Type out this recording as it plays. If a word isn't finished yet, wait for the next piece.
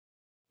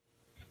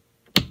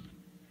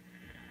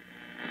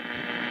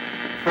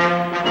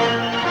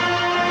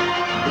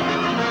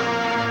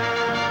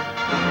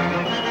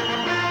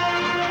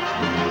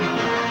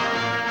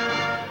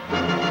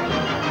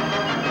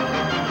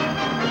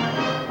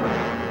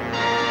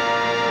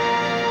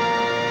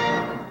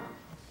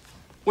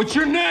What's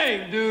your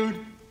name,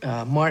 dude?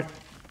 Mart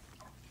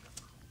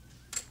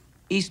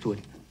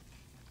Eastwood.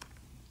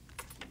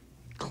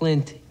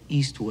 Clint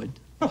Eastwood.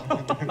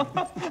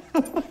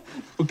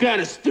 What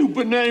kind of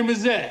stupid name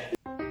is that?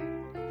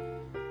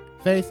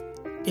 Faith,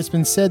 it's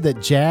been said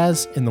that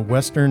jazz and the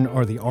Western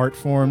are the art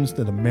forms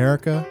that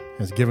America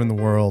has given the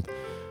world.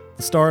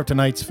 The star of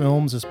tonight's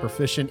films is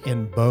proficient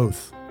in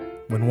both.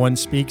 When one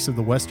speaks of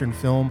the Western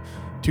film,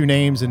 two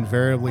names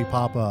invariably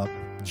pop up: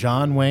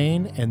 John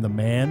Wayne and the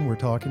man we're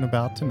talking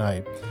about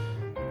tonight.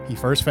 He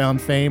first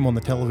found fame on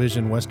the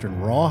television Western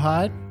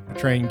Rawhide,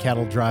 portraying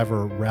cattle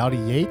driver Rowdy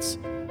Yates.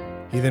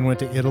 He then went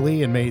to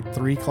Italy and made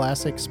 3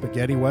 classic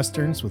spaghetti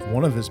westerns with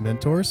one of his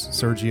mentors,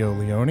 Sergio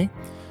Leone.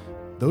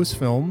 Those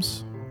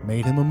films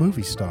made him a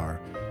movie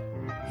star.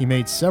 He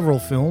made several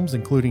films,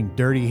 including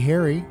Dirty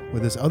Harry,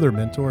 with his other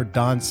mentor,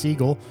 Don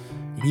Siegel.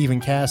 He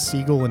even cast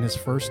Siegel in his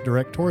first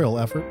directorial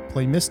effort,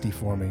 Play Misty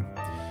for Me.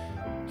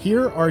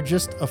 Here are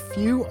just a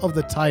few of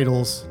the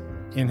titles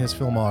in his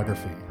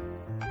filmography: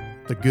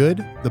 The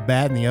Good, the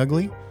Bad, and the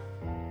Ugly,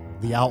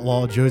 The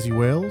Outlaw Josie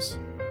Wales,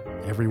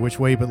 Every Which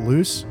Way But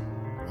Loose,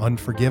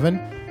 Unforgiven,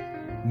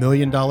 $1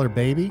 Million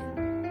Baby,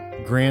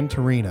 Gran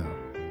Torino.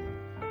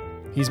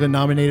 He's been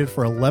nominated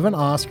for 11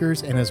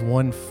 Oscars and has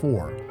won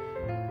 4.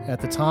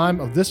 At the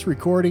time of this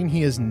recording,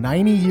 he is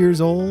 90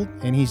 years old,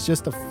 and he's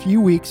just a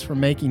few weeks from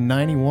making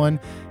 91,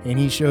 and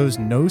he shows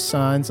no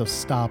signs of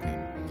stopping.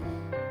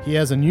 He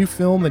has a new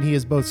film that he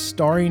is both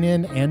starring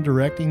in and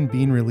directing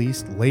being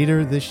released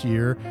later this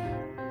year.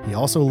 He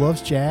also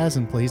loves jazz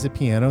and plays the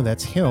piano.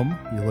 That's him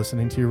you're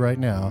listening to right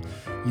now.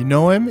 You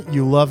know him,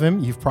 you love him,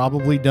 you've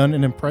probably done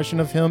an impression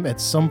of him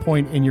at some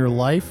point in your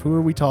life. Who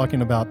are we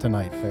talking about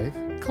tonight, Faith?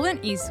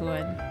 Clint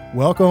Eastwood.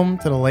 Welcome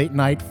to the Late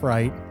Night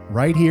Fright,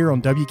 right here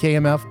on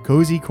WKMF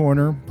Cozy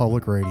Corner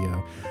Public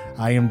Radio.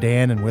 I am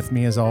Dan, and with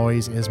me as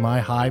always is my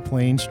High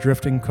Plains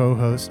drifting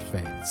co-host,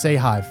 Faith. Say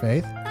hi,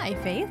 Faith. Hi,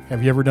 Faith.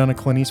 Have you ever done a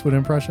Clint Eastwood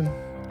impression?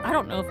 I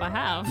don't know if I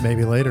have.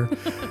 Maybe later.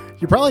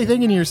 You're probably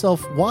thinking to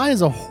yourself, why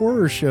is a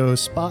horror show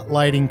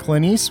spotlighting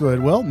Clint Eastwood?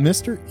 Well,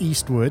 Mr.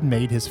 Eastwood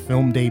made his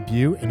film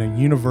debut in a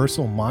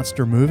Universal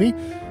monster movie,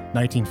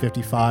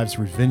 1955's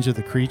Revenge of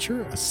the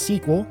Creature, a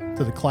sequel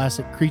to the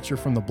classic Creature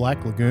from the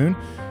Black Lagoon.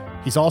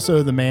 He's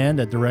also the man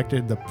that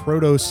directed the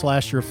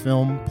proto-slasher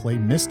film Play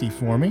Misty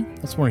for Me.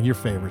 That's one of your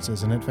favorites,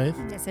 isn't it, Faith?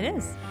 Yes, it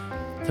is.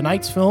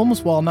 Tonight's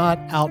films, while not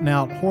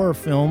out-and-out horror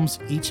films,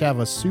 each have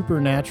a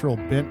supernatural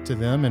bent to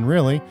them, and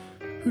really,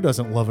 who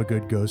doesn't love a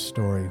good ghost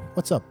story?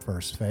 What's up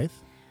first,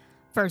 Faith?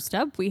 First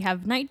up, we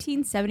have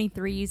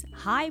 1973's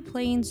High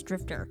Plains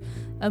Drifter,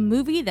 a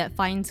movie that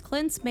finds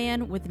Clint's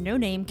man with no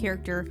name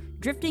character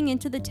drifting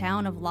into the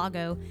town of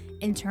Lago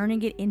and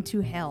turning it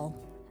into hell,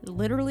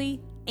 literally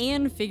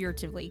and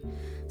figuratively.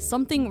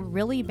 Something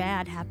really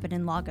bad happened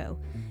in Lago,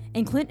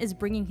 and Clint is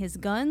bringing his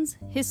guns,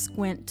 his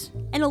squint,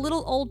 and a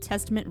little Old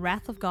Testament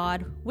wrath of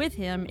God with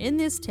him in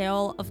this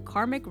tale of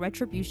karmic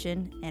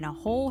retribution and a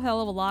whole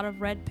hell of a lot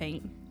of red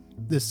paint.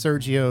 This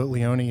Sergio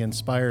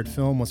Leone-inspired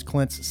film was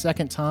Clint's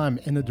second time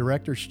in the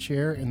director's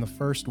chair in the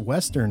first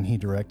Western he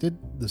directed.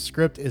 The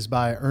script is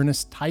by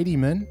Ernest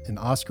Tidyman, an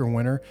Oscar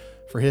winner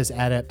for his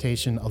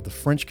adaptation of The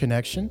French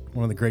Connection,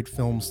 one of the great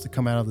films to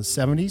come out of the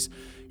 70s.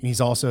 And he's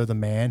also the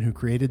man who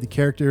created the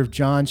character of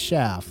John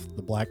Shaft,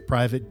 the black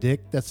private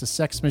dick that's a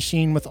sex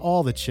machine with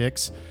all the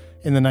chicks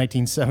in the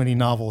 1970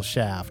 novel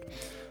Shaft.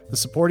 The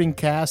supporting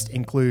cast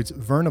includes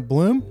Verna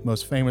Bloom,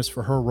 most famous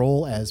for her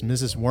role as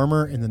Mrs.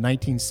 Wormer in the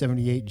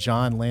 1978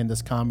 John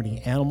Landis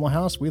comedy Animal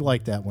House. We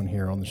like that one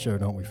here on the show,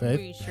 don't we, Faith?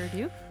 We sure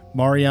do.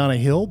 Mariana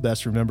Hill,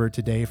 best remembered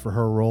today for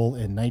her role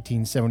in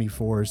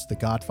 1974's The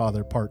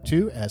Godfather Part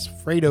 2 as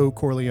Fredo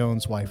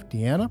Corleone's wife,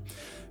 Deanna.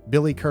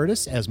 Billy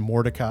Curtis as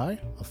Mordecai,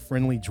 a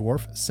friendly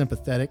dwarf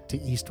sympathetic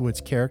to Eastwood's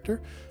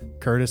character.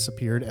 Curtis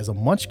appeared as a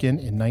munchkin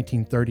in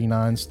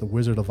 1939's The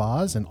Wizard of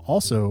Oz and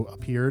also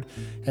appeared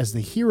as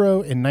the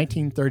hero in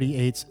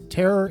 1938's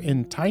Terror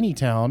in Tiny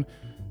Town,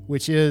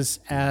 which is,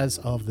 as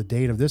of the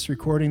date of this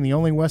recording, the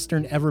only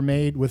Western ever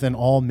made with an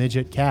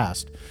all-midget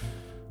cast.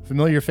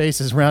 Familiar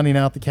faces rounding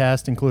out the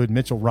cast include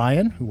Mitchell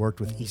Ryan, who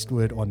worked with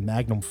Eastwood on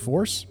Magnum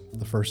Force,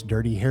 the first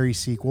Dirty Harry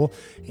sequel,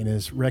 and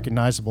is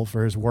recognizable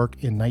for his work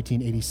in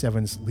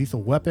 1987's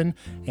Lethal Weapon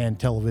and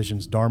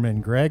television's Dharma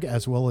and Greg,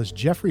 as well as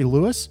Jeffrey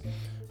Lewis,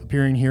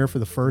 appearing here for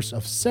the first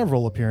of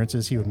several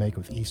appearances he would make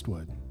with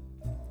Eastwood.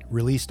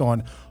 Released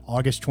on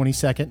August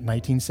 22nd,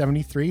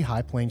 1973,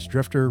 High Plains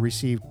Drifter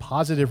received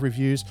positive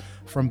reviews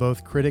from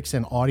both critics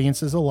and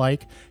audiences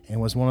alike and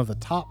was one of the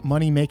top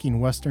money-making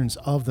westerns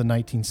of the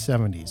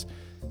 1970s.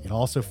 It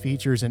also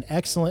features an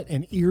excellent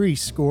and eerie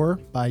score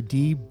by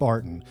Dee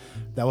Barton.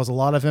 That was a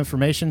lot of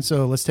information,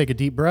 so let's take a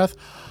deep breath.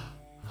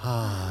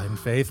 And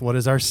Faith, what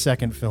is our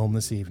second film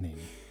this evening?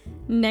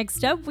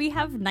 Next up, we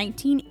have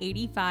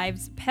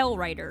 1985's Pale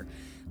Rider.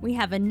 We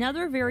have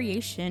another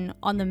variation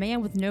on the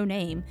man with no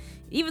name,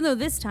 even though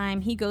this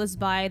time he goes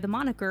by the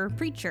moniker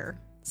Preacher.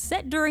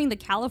 Set during the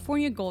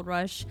California Gold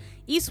Rush,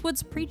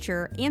 Eastwood's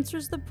Preacher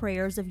answers the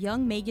prayers of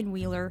young Megan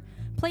Wheeler,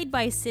 played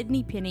by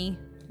Sidney Penny,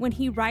 when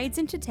he rides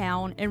into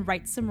town and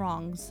rights some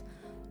wrongs.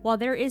 While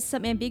there is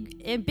some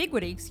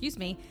ambiguity,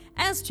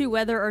 as to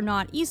whether or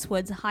not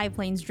Eastwood's High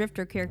Plains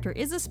Drifter character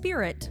is a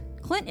spirit,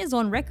 Clint is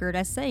on record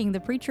as saying the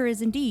preacher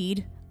is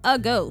indeed a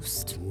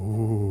ghost.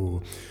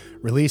 Ooh.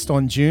 Released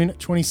on June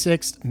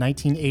 26,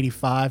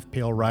 1985,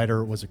 Pale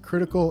Rider was a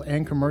critical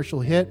and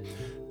commercial hit,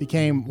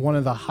 became one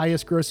of the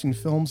highest grossing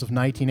films of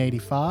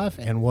 1985,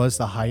 and was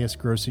the highest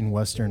grossing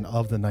Western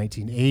of the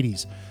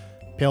 1980s.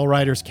 Pale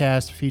Rider's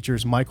cast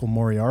features Michael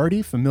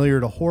Moriarty, familiar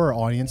to horror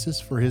audiences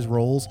for his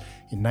roles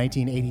in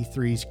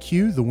 1983's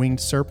Q, The Winged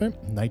Serpent,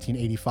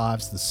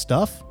 1985's The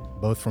Stuff,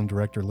 both from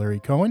director Larry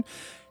Cohen,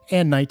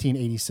 and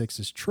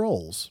 1986's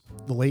Trolls.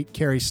 The late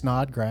Carrie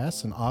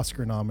Snodgrass, an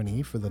Oscar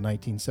nominee for the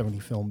 1970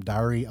 film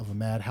Diary of a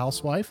Mad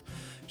Housewife.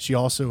 She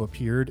also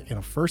appeared in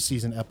a first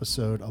season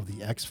episode of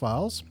The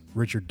X-Files.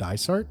 Richard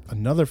Dysart,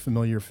 another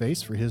familiar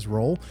face for his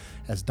role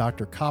as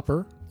Dr.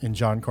 Copper in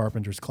John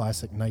Carpenter's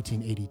classic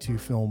 1982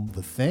 film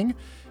The Thing.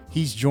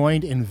 He's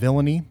joined in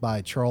villainy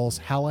by Charles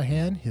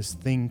Hallahan, his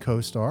Thing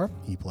co-star.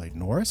 He played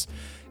Norris.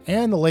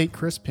 And the late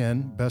Chris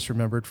Penn, best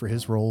remembered for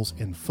his roles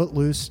in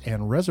Footloose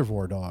and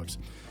Reservoir Dogs.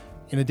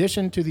 In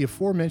addition to the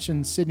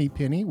aforementioned Sidney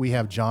Penny, we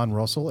have John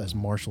Russell as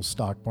Marshall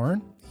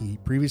Stockbarn. He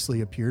previously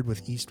appeared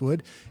with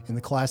Eastwood in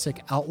the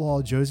classic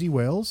Outlaw Josie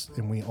Wales.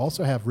 And we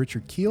also have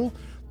Richard Kiel,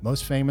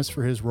 most famous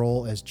for his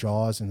role as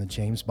Jaws in the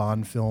James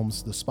Bond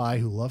films The Spy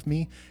Who Loved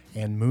Me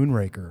and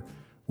Moonraker.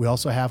 We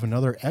also have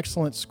another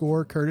excellent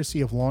score courtesy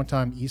of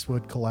longtime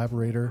Eastwood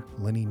collaborator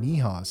Lenny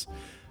Niehaus.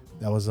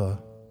 That was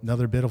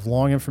another bit of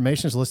long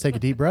information, so let's take a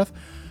deep breath.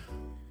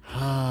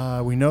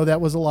 We know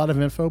that was a lot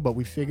of info, but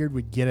we figured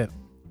we'd get it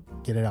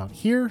out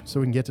here so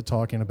we can get to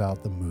talking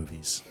about the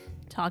movies.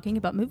 Talking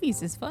about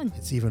movies is fun.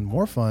 It's even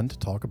more fun to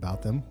talk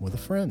about them with a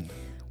friend.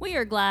 We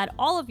are glad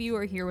all of you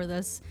are here with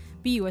us,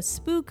 be you a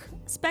spook,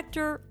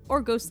 specter,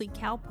 or ghostly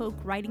cowpoke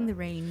riding the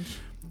range.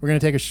 We're going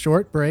to take a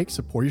short break,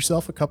 so pour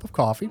yourself a cup of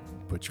coffee,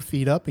 put your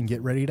feet up, and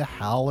get ready to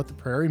howl at the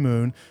prairie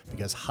moon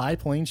because High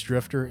Plains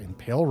Drifter and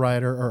Pale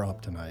Rider are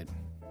up tonight.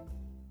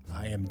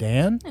 I am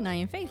Dan. And I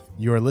am Faith.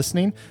 You are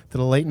listening to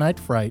the Late Night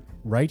Fright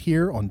right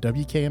here on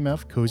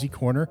WKMF Cozy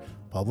Corner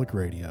Public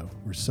Radio.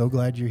 We're so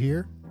glad you're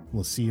here.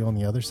 We'll see you on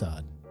the other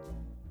side.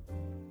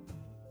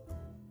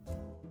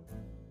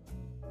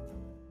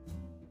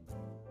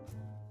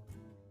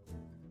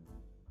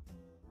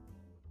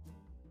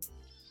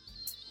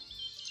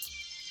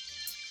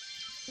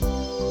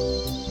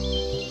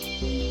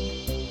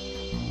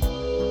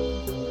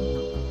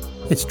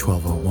 It's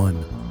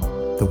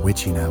 12:01, the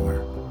witching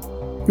hour.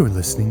 You're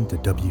listening to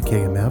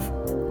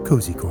WKMF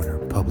Cozy Corner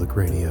Public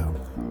Radio.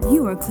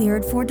 You are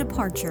cleared for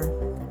departure.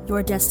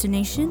 Your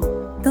destination,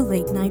 the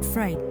Late Night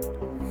Fright.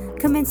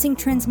 Commencing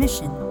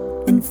transmission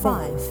in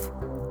 5,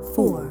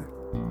 4,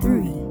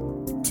 3,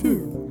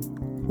 2,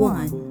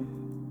 1.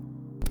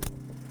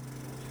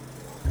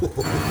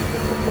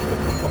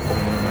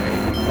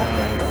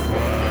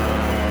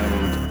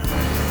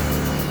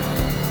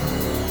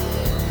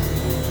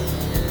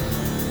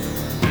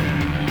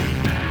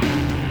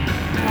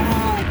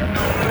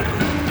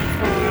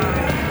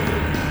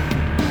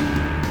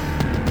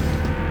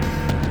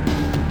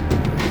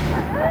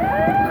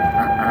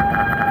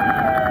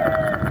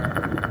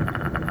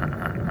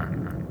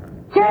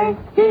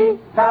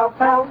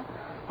 J-E-L-L.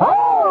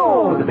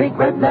 Oh, the big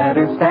red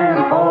letters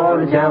stand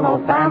for the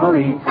Jell-O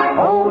family.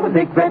 Oh, the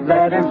big red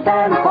letters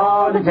stand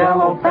for the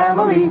Jell-O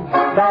family.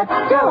 That's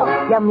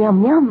Jell-O, yum,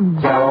 yum, yum.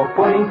 Jell-O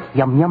pudding,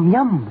 yum, yum,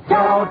 yum.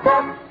 Jell-O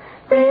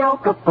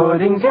tapioca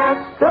pudding,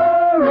 yes,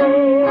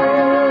 sirree.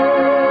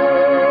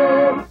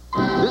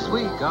 This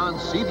week on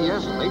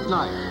CBS Late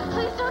Night.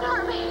 Please don't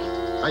hurt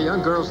me. A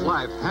young girl's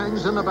life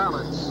hangs in the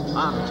balance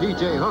on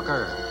T.J.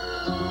 Hooker.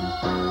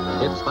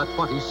 It's the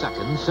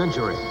 22nd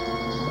century.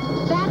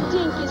 That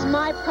dink is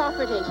my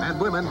property. And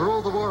women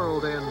rule the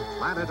world in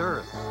Planet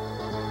Earth.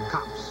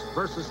 Cops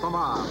versus the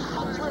mob.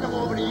 I'll turn them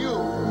over to you,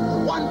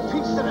 one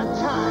piece at a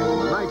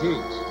time. Night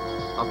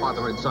Heat. A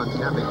father and son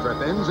camping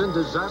trip ends in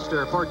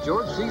disaster for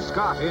George C.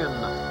 Scott in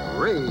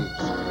Rage.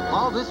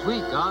 All this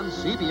week on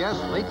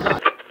CBS Late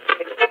Night.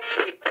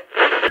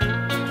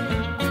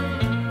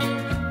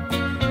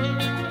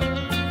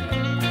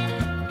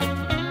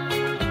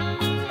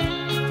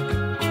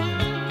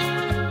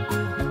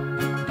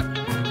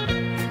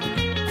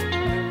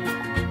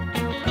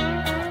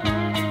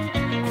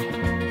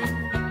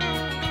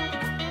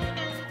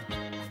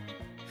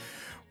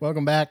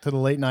 Welcome back to the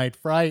Late Night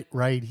Fright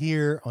right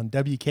here on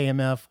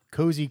WKMF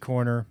Cozy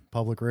Corner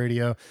Public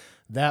Radio.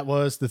 That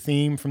was the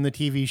theme from the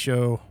TV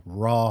show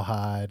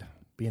Rawhide,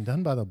 being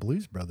done by the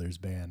Blues Brothers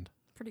Band.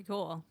 Pretty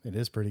cool. It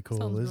is pretty cool,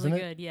 Sounds isn't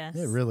really it? good, yes.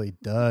 It really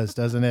does,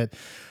 doesn't it?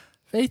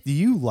 Faith, do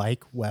you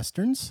like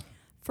Westerns?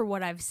 For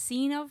what I've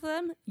seen of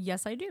them,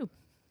 yes, I do.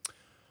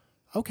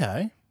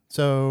 Okay.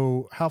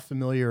 So how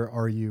familiar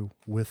are you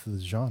with the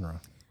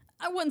genre?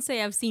 I wouldn't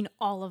say I've seen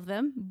all of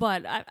them,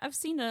 but I've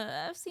seen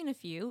a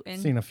few.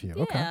 And Seen a few,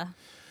 yeah. okay.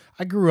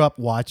 I grew up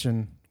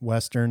watching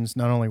Westerns,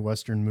 not only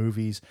Western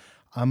movies.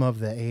 I'm of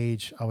the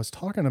age, I was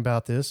talking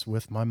about this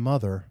with my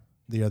mother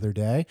the other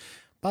day.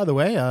 By the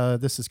way,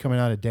 this is coming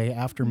out a day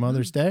after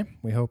Mother's Day.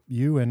 We hope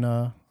you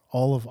and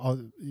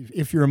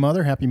if you're a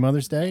mother, happy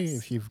Mother's Day. Yes.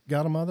 If you've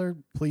got a mother,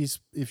 please,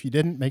 if you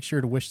didn't, make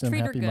sure to wish them Treat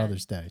her happy good.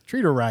 Mother's Day.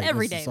 Treat her right,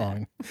 Every as the day,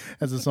 song,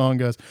 as the song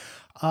goes.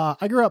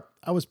 I grew up,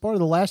 I was part of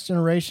the last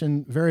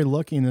generation, very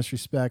lucky in this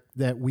respect,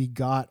 that we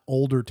got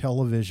older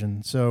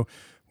television. So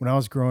when I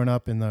was growing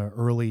up in the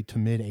early to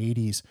mid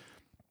 80s,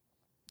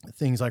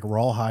 things like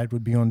Rawhide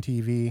would be on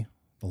TV.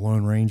 The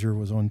Lone Ranger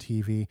was on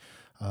TV.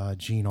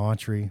 Gene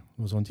Autry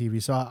was on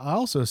TV. So I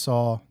also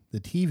saw the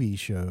TV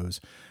shows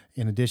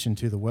in addition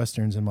to the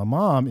Westerns. And my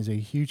mom is a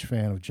huge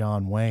fan of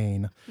John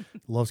Wayne,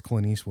 loves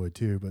Clint Eastwood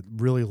too, but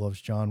really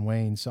loves John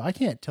Wayne. So I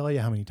can't tell you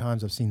how many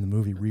times I've seen the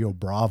movie Rio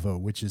Bravo,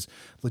 which is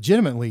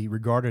legitimately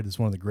regarded as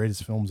one of the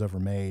greatest films ever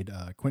made.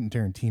 Quentin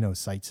Tarantino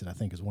cites it, I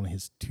think, as one of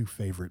his 2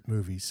 favorite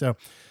movies. So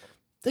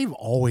they've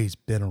always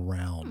been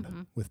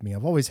around with me.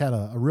 I've always had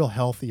a real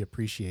healthy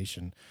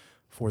appreciation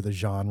for the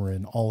genre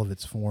in all of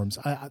its forms.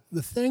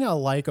 The thing I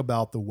like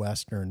about the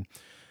Western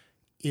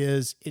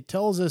is it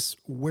tells us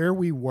where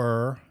we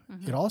were.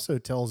 It also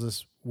tells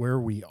us where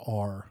we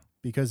are,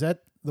 because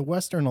the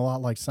Western, a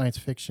lot like science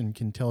fiction,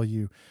 can tell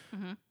you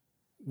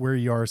where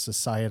you are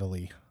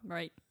societally.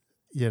 Right.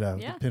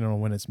 Depending on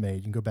when it's made.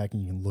 You can go back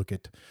and you can look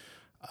at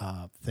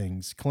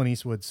things. Clint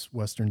Eastwood's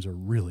Westerns are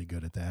really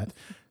good at that.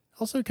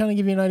 Also kind of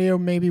give you an idea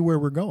of maybe where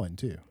we're going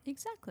too.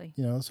 Exactly.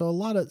 So a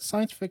lot of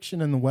science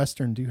fiction and the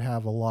Western do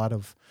have a lot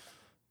of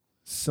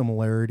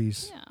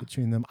similarities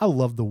between them. I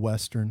love the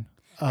Western.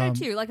 I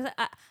do too. Like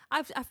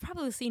I've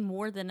probably seen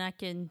more than I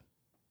can.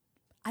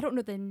 I don't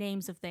know the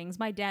names of things.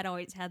 My dad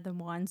always had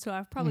them on, so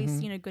I've probably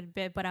seen a good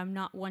bit, but I'm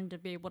not one to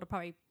be able to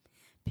probably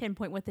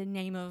pinpoint what the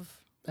name of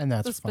and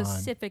that's the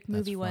specific fine.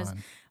 movie That's was.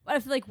 fine. But I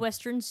feel like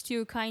Westerns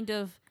too kind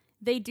of,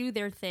 they do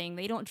their thing.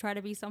 They don't try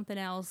to be something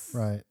else.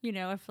 Right. I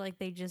feel like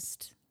they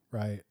just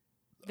Right.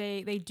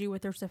 they do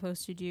what they're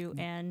supposed to do,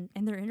 and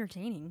they're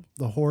entertaining.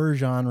 The horror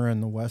genre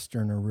and the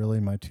Western are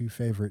really my 2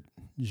 favorite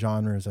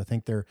genres. I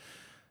think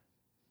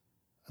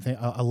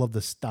I love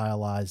the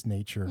stylized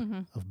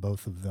nature of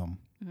both of them.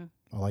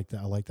 I like that.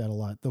 I like that a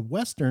lot. The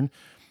Western,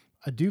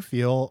 I do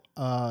feel,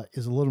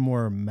 is a little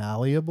more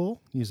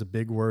malleable. Use a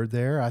big word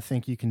there. I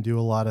think you can do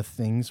a lot of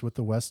things with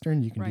the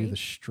Western. You can do the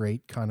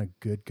straight kind of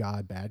good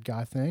guy, bad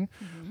guy thing.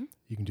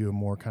 You can do a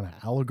more kind of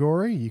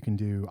allegory. You can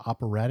do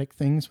operatic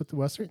things with the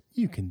Western.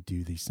 You can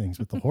do these things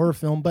with the horror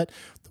film, but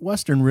the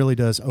Western really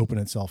does open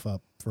itself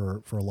up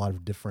for a lot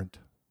of different,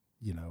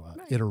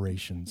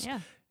 iterations.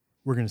 Yeah.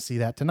 We're going to see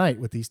that tonight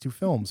with these 2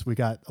 films. We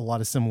got a lot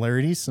of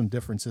similarities, some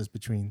differences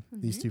between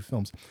these 2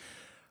 films.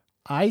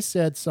 I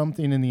said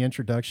something in the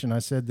introduction. I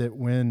said that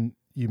when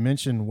you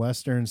mention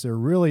Westerns, there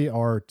really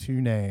are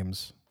 2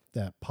 names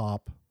that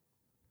pop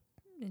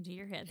Into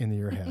your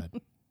head.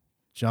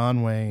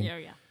 John Wayne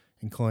Yeah.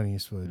 and Clint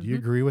Eastwood. Do you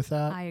agree with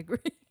that? I agree.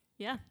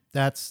 Yeah.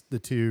 That's the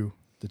two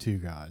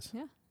guys.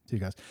 Yeah. 2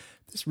 guys.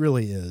 This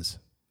really is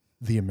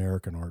the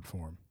American art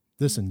form.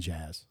 This and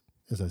jazz,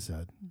 as I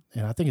said.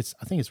 And I think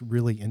it's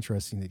really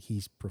interesting that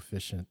he's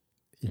proficient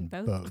in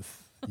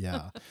both.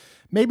 Yeah.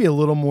 Maybe a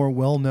little more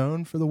well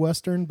known for the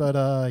Western,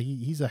 but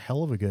he's a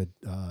hell of a good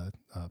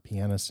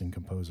pianist and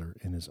composer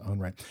in his own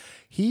right.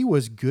 He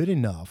was good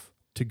enough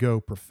to go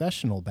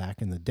professional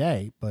back in the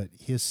day, but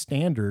his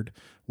standard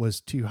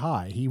was too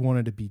high. He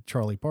wanted to be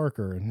Charlie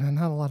Parker, and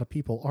not a lot of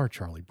people are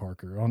Charlie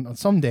Parker. On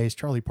some days,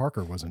 Charlie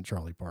Parker wasn't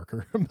Charlie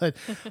Parker,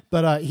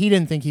 but he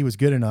didn't think he was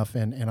good enough,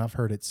 and I've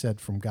heard it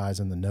said from guys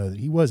in the know that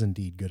he was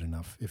indeed good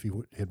enough if he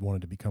had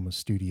wanted to become a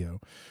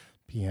studio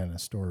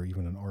pianist or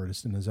even an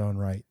artist in his own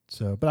right.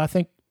 So, but I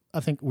think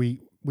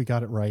we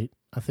got it right.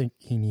 I think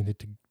he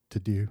needed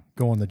to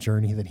go on the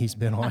journey that he's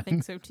been on. I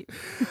think so too.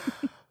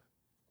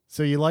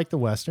 So you like the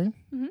Western?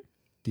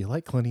 Do you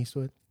like Clint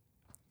Eastwood?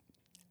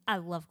 I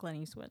love Clint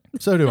Eastwood.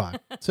 So do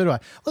I.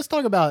 Let's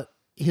talk about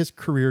his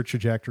career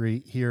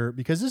trajectory here,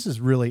 because this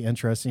is really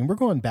interesting. We're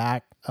going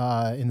back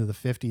into the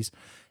 50s.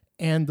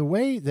 And the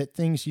way that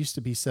things used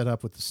to be set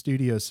up with the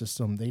studio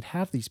system, they'd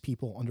have these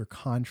people under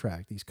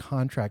contract, these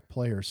contract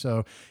players.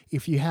 So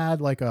if you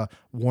had like a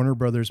Warner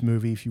Brothers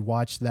movie, if you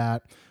watch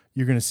that,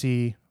 you're going to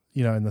see,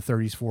 in the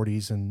 30s,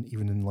 40s, and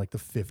even in like the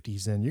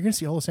 50s, and you're going to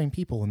see all the same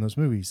people in those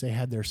movies. They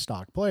had their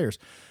stock players.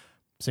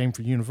 Same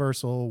for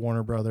Universal,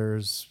 Warner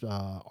Brothers,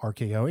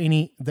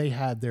 RKO. They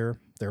had their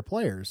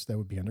players that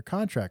would be under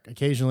contract.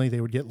 Occasionally they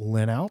would get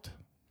lent out,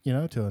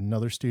 to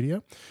another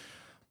studio.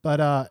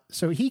 But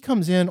so he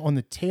comes in on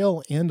the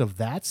tail end of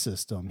that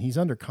system. He's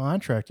under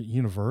contract at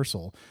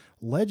Universal.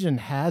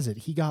 Legend has it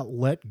he got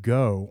let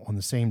go on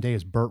the same day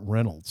as Burt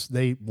Reynolds.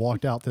 They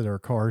walked out to their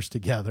cars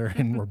together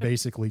and were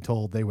basically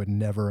told they would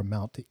never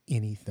amount to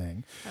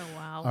anything. Oh,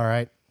 wow. All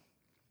right.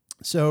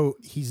 So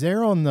he's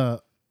there on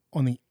the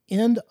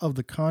end of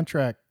the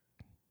contract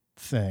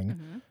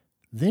thing.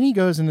 Then he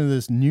goes into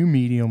this new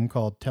medium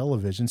called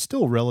television,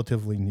 still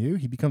relatively new.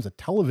 He becomes a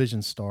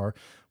television star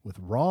with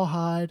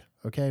Rawhide.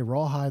 Okay,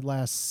 Rawhide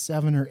lasts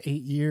 7 or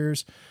 8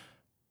 years.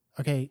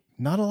 Okay,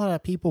 not a lot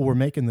of people were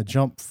making the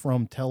jump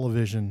from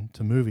television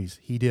to movies.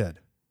 He did.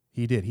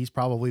 He did. He's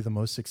probably the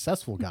most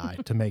successful guy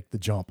to make the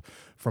jump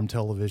from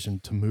television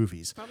to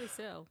movies. Probably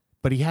so.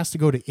 But he has to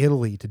go to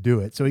Italy to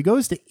do it. So he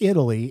goes to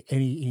Italy,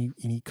 and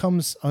he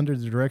comes under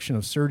the direction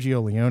of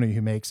Sergio Leone,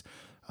 who makes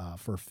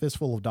For a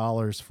Fistful of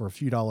Dollars, For a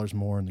Few Dollars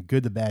More, and The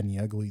Good, the Bad, and the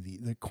Ugly,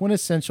 the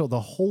quintessential,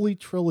 the holy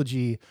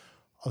trilogy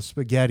of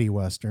spaghetti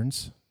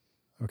westerns.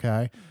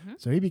 Okay?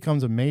 So he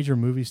becomes a major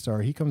movie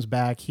star. He comes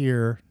back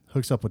here,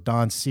 hooks up with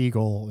Don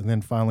Siegel, and then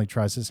finally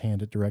tries his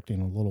hand at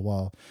directing a little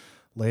while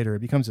later. It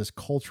becomes this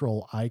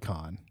cultural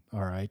icon.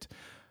 All right.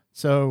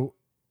 So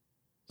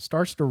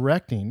starts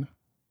directing.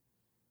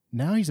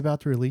 Now he's about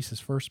to release his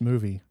first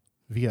movie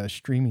via a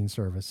streaming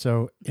service.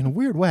 So in a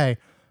weird way,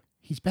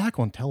 he's back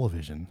on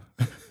television.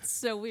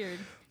 So weird.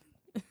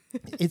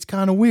 It's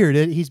kind of weird.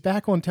 He's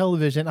back on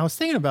television. I was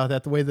thinking about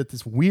that, the way that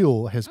this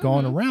wheel has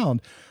gone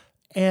around.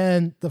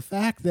 And the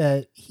fact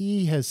that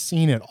he has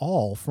seen it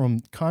all,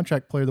 from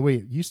contract player, the way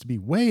it used to be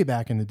way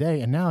back in the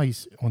day, and now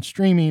he's on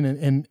streaming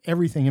and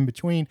everything in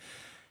between.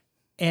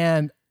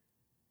 And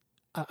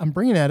I'm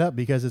bringing that up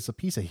because it's a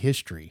piece of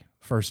history,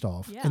 first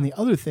off. Yeah. And the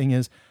other thing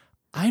is,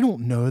 I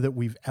don't know that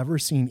we've ever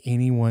seen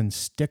anyone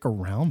stick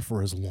around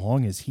for as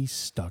long as he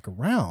stuck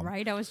around.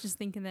 Right? I was just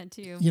thinking that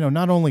too. You know,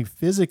 not only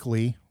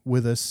physically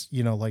with us,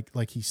 you know,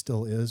 like he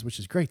still is, which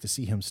is great to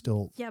see him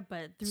still. Yeah,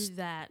 but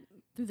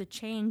through the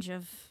change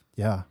of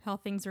how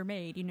things are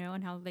made, you know,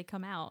 and how they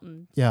come out.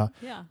 And yeah.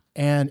 Yeah.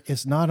 And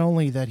it's not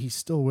only that he's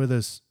still with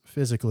us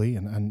physically,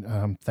 and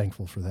I'm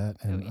thankful for that.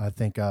 And I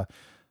think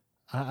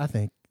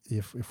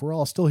if we're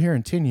all still here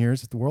in 10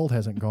 years, if the world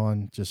hasn't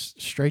gone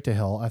just straight to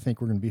hell, I think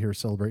we're going to be here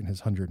celebrating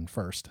his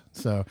 101st.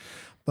 So,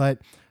 but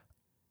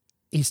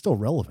he's still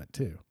relevant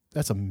too.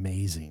 That's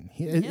amazing.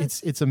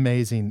 It's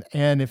amazing.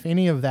 And if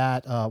any of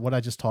that, what I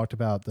just talked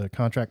about, the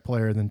contract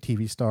player and then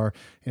TV star,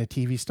 and a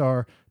TV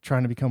star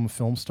trying to become a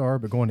film star,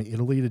 but going to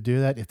Italy to do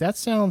that, if that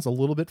sounds a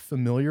little bit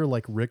familiar,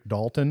 like Rick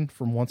Dalton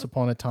from Once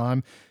Upon a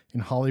Time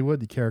in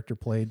Hollywood, the character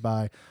played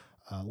by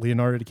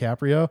Leonardo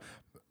DiCaprio,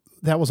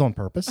 that was on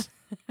purpose.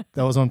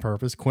 That was on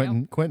purpose.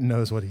 Quentin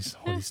knows what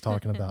he's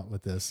talking about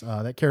with this.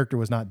 That character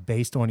was not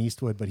based on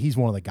Eastwood, but he's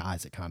one of the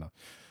guys that kind of,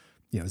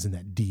 you know, is in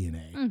that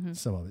DNA,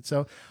 some of it.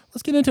 So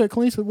let's get into it.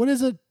 Clint Eastwood, what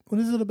is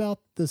it about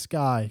this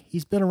guy?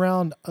 He's been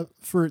around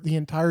for the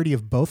entirety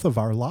of both of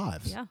our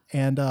lives. Yeah.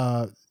 And,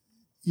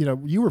 you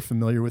know, you were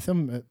familiar with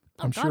him,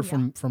 I'm sure,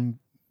 from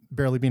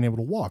barely being able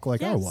to walk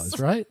like I was,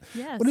 right?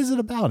 Yes. What is it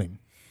about him?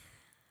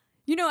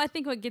 You know, I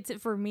think what gets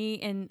it for me,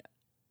 and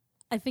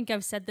I think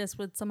I've said this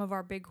with some of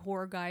our big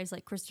horror guys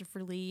like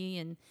Christopher Lee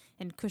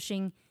and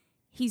Cushing,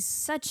 he's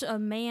such a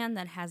man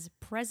that has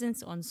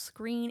presence on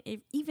screen.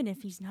 Even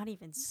if he's not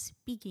even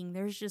speaking,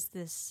 there's just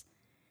this,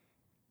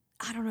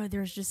 I don't know,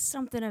 there's just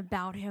something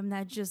about him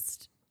that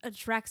just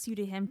attracts you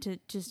to him to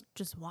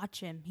just watch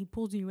him. He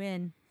pulls you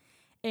in,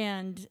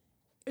 and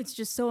it's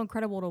just so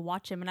incredible to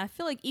watch him. And I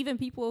feel like even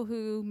people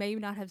who may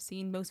not have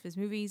seen most of his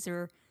movies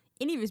or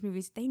any of his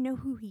movies, they know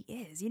who he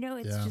is. You know,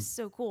 it's just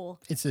so cool.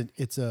 It's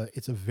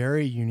a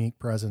very unique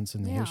presence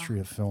in the history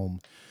of film.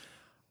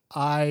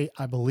 I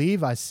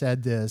believe I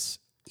said this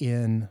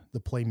in the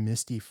Play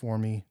Misty for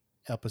Me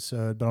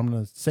episode, but I'm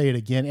going to say it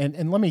again.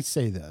 And let me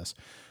say this.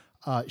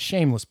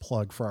 Shameless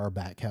plug for our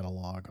back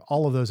catalog.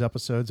 All of those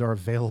episodes are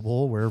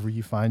available wherever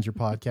you find your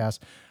podcast.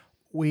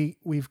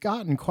 We've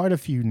gotten quite a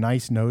few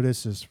nice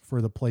notices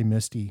for the Play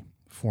Misty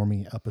for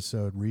Me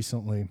episode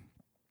recently.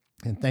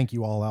 And thank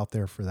you all out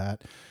there for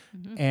that.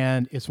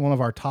 And it's one of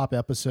our top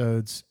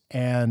episodes.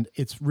 And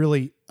it's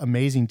really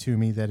amazing to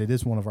me that it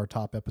is one of our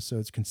top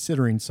episodes,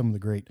 considering some of the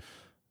great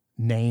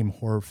name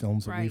horror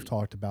films that we've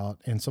talked about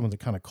and some of the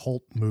kind of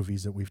cult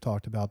movies that we've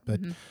talked about. But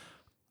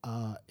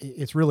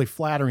it's really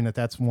flattering that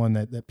that's one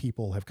that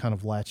people have kind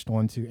of latched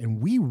onto.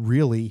 And we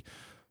really,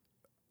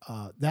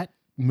 that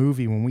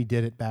movie, when we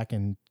did it back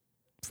in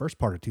first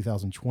part of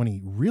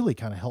 2020, really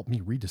kind of helped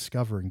me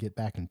rediscover and get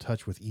back in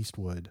touch with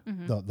Eastwood,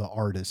 the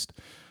artist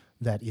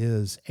that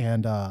is.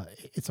 And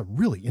it's a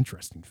really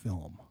interesting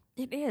film.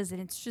 It is.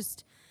 And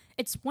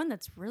it's one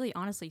that's really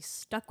honestly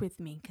stuck with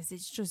me because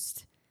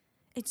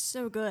it's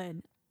so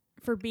good.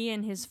 For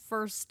being his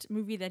first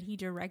movie that he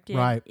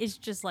directed, it's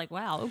just like,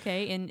 wow,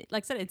 okay. And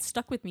like I said, it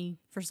stuck with me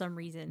for some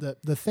reason.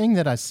 The thing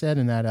that I said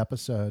in that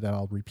episode, and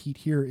I'll repeat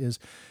here, is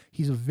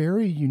he's a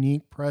very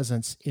unique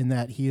presence in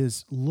that he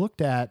is looked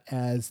at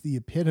as the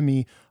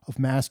epitome of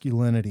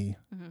masculinity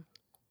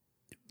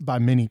by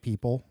many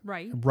people,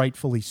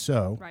 rightfully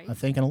so. I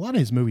think, and a lot of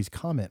his movies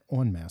comment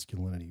on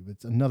masculinity.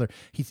 It's another.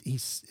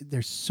 He's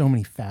there's so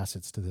many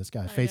facets to this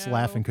guy. Faith's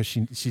laughing because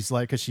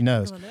she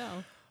knows. Oh,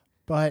 no.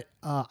 But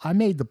I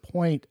made the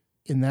point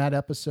in that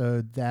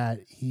episode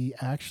that he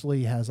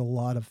actually has a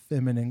lot of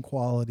feminine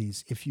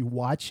qualities. If you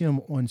watch him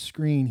on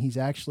screen, he's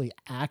actually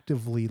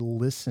actively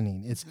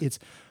listening.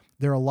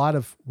 There are a lot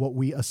of what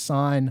we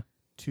assign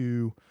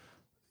to,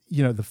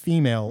 you know, the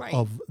female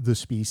of the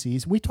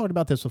species. We talked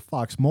about this with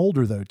Fox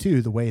Mulder though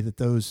too, the way that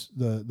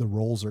the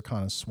roles are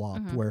kind of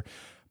swapped.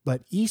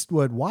 But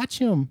Eastwood, watch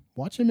him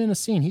in a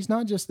scene. He's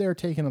not just there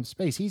taking up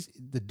space.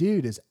 The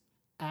dude is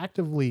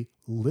actively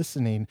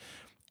listening.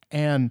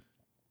 And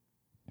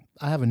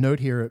I have a note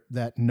here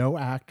that no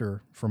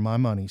actor, for my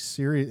money,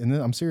 and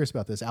I'm serious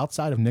about this,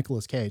 outside of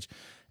Nicolas Cage,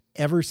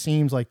 ever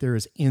seems like they're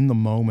as in the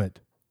moment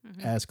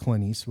as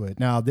Clint Eastwood.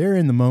 Now, they're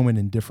in the moment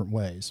in different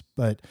ways,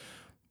 but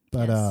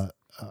Yes.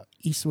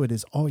 Eastwood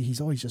he's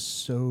always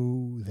just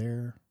so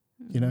there.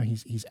 You know,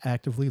 he's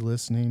actively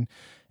listening.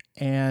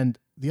 And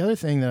the other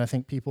thing that I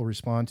think people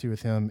respond to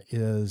with him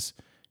is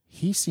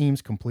he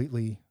seems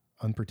completely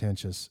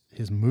unpretentious.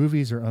 His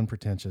movies are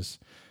unpretentious,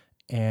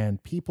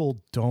 and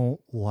people don't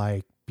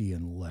like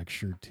being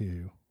lectured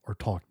to or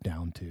talked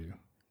down to,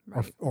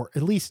 Right. or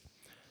at least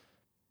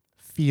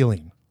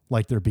feeling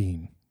like they're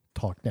being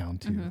talked down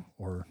to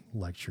or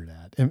lectured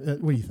at.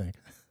 And, what do you think?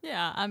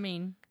 Yeah, I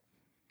mean,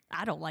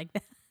 I don't like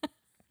that.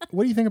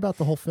 What do you think about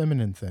the whole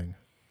feminine thing?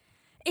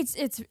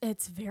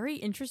 It's very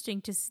interesting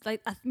to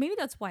like. Maybe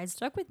that's why it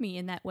stuck with me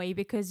in that way,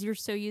 because you're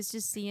so used to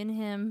seeing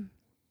him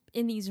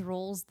in these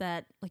roles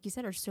that, like you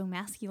said, are so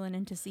masculine,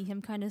 and to see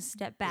him kind of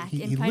step back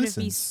He and kind of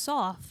be listens.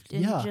 soft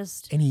and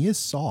just. and he is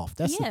soft.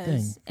 That's He the thing.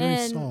 is.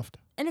 Very soft.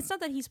 And it's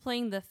not that he's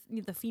playing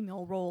the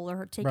female role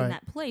or taking Right.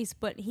 that place,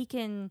 but he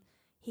can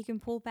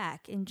pull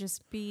back and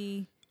just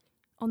be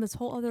on this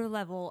whole other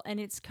level, and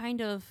it's kind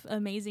of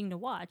amazing to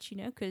watch,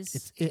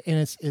 because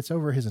It's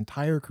over his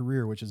entire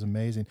career, which is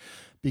amazing,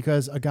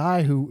 because a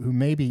guy who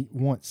maybe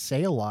won't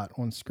say a lot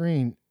on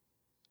screen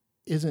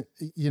isn't,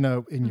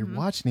 and you're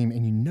watching him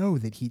and you know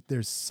that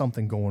there's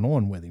something going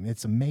on with him.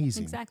 It's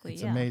amazing. Exactly,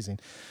 It's yeah. amazing.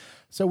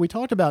 So we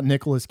talked about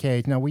Nicolas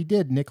Cage. Now, we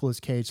did Nicolas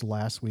Cage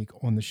last week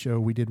on the show.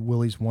 We did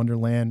Willy's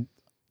Wonderland.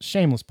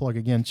 Shameless plug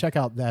again. Check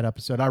out that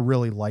episode. I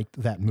really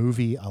liked that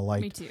movie. I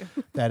liked Me too.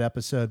 that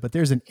episode. But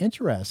there's an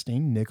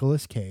interesting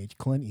Nicolas Cage,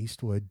 Clint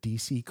Eastwood,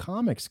 DC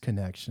Comics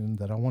connection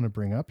that I want to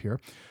bring up here.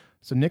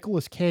 So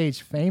Nicolas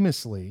Cage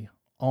famously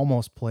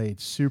almost played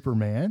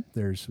Superman.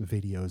 There's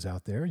videos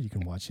out there. You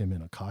can watch him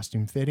in a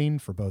costume fitting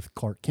for both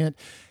Clark Kent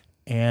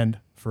and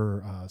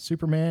for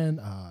Superman.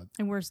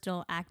 and we're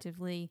still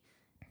actively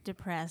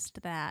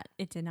depressed that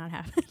it did not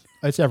happen.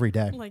 It's every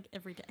day. Like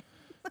every day.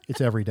 It's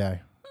every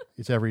day.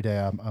 It's every day.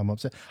 I'm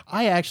upset.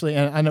 I actually,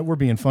 and I know we're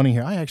being funny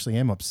here, I actually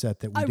am upset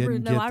that we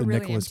didn't get the really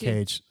Nicolas am too.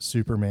 Cage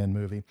Superman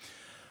movie.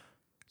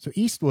 So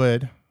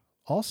Eastwood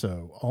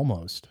also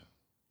almost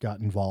got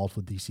involved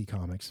with DC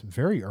Comics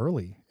very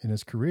early in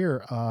his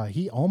career.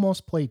 He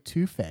almost played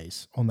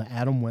Two-Face on the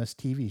Adam West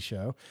TV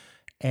show.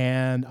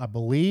 And I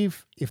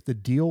believe if the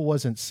deal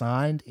wasn't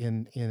signed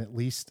in at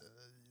least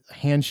a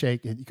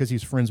handshake, because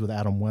he's friends with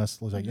Adam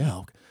West, was like,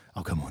 yeah,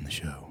 I'll come on the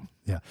show.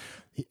 Yeah.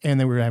 And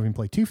they were having him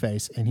play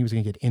Two-Face, and he was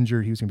going to get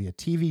injured. He was going to be a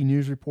TV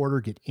news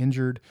reporter, get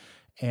injured,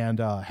 and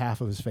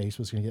half of his face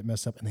was going to get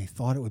messed up. And they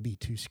thought it would be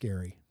too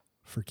scary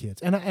for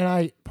kids. And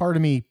I part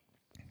of me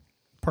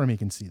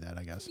can see that,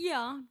 I guess.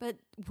 Yeah, but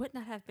wouldn't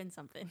that have been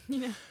something?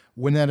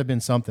 Wouldn't that have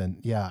been something?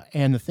 Yeah.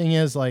 And the thing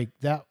is, like,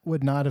 that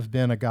would not have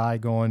been a guy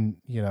going,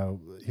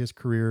 his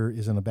career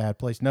is in a bad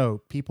place.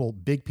 No,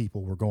 big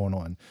people were going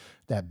on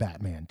that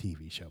Batman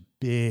TV show.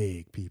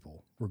 Big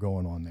people were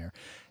going on there.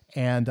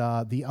 And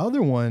the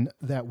other one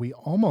that we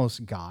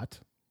almost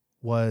got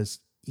was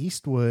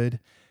Eastwood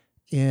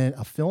in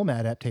a film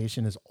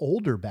adaptation as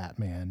older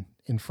Batman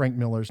in Frank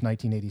Miller's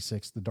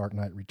 1986 The Dark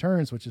Knight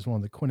Returns, which is one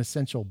of the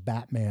quintessential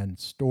Batman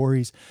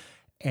stories.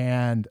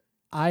 And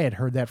I had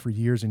heard that for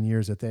years and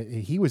years, that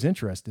he was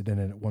interested in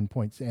it at one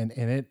point. And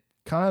it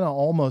kind of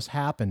almost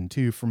happened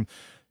too, from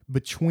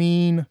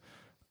between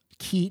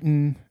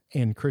Keaton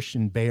and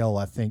Christian Bale,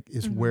 I think,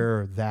 is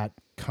where that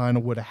kind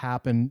of would have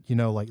happened,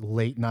 like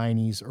late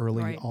 90s,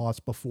 early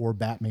aughts, before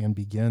Batman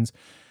Begins.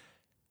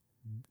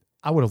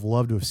 I would have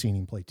loved to have seen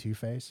him play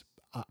Two-Face.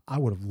 I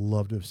would have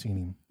loved to have seen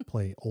him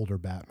play older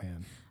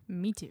Batman.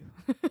 Me too.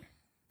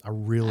 I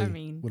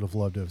really would have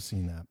loved to have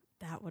seen that.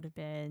 That would have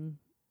been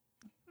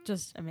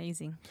just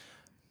amazing.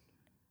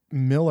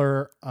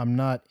 Miller, I'm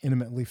not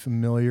intimately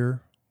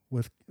familiar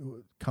with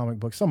comic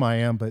books. Some I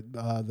am, but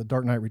The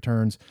Dark Knight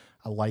Returns,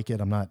 I like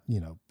it. I'm not,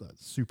 a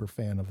super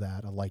fan of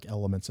that. I like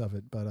elements of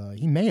it, but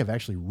he may have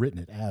actually written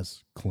it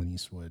as Clint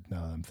Eastwood,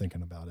 now that I'm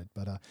thinking about it.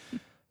 But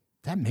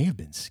that may have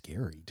been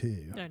scary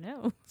too. I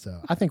know.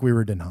 So I think we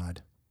were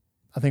denied.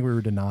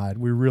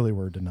 We really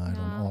were denied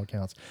on all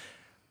accounts.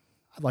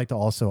 I'd like to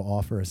also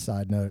offer a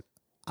side note.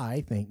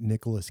 I think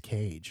Nicolas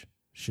Cage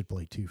should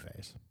play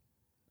Two-Face.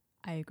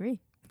 I agree.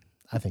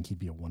 I think he'd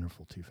be a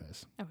wonderful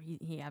Two-Face. Oh,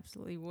 he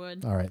absolutely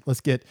would. All right,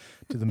 let's get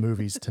to the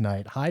movies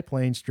tonight. High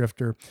Plains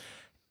Drifter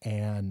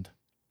and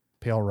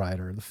Pale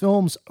Rider. The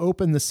films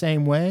open the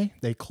same way.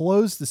 They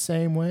close the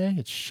same way.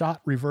 It's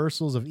shot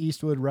reversals of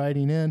Eastwood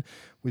riding in.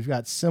 We've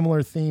got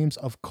similar themes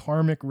of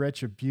karmic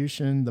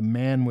retribution, the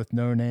man with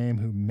no name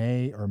who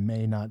may or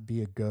may not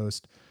be a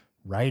ghost,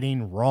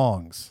 righting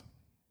wrongs.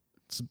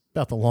 It's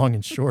about the long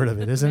and short of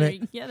it, isn't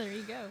it? Yeah, there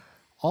you go.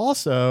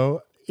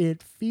 Also,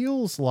 it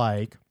feels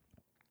like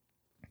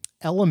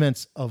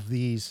elements of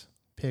these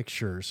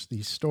pictures,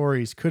 these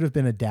stories, could have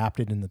been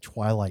adapted in the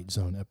Twilight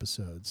Zone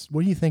episodes.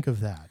 What do you think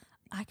of that?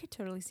 I could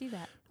totally see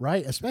that.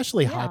 right?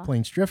 Especially High Yeah.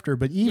 Plains Drifter,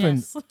 but even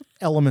Yes.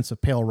 elements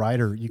of Pale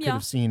Rider you could Yeah,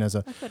 have seen as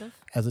a I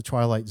could've.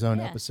 Twilight Zone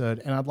Yeah. episode.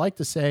 And I'd like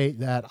to say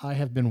that I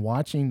have been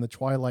watching the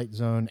Twilight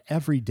Zone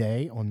every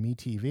day on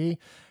MeTV.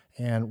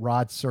 And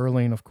Rod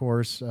Serling, of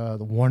course, the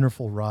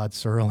wonderful Rod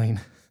Serling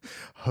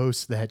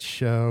hosts that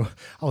show.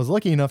 I was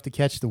lucky enough to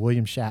catch the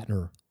William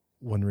Shatner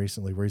one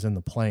recently, where he's in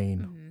the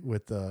plane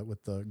with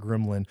the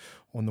gremlin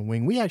on the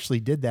wing. We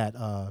actually did that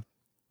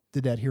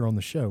here on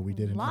the show. We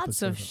did an Lots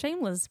episode of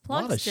shameless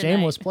plugs. lot of tonight.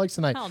 shameless plugs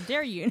tonight. How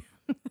dare you?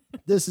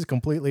 This is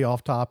completely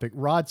off topic.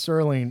 Rod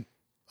Serling,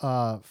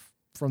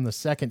 from the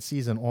second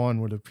season on,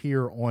 would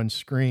appear on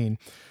screen.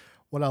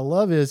 What I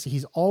love is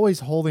he's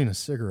always holding a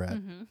cigarette.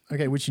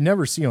 Okay, which you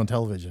never see on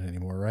television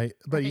anymore, right?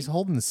 But he's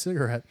holding the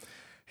cigarette.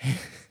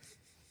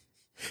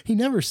 He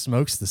never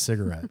smokes the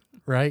cigarette,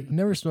 right? He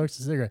never smokes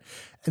the cigarette,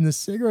 and the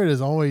cigarette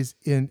is always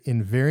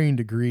in varying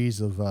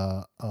degrees of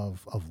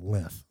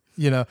length,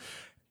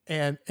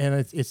 and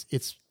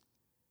it's.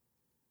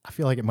 I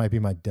feel like it might be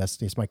my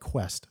destiny. It's my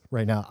quest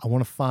right now. I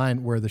want to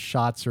find where the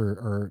shots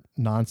are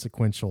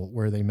non-sequential,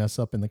 where they mess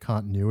up in the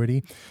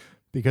continuity,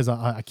 because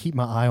I keep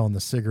my eye on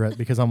the cigarette,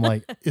 because I'm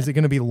like, is it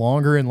going to be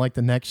longer in like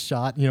the next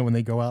shot, when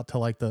they go out to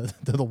like the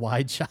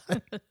wide shot?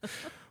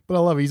 But I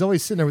love it. He's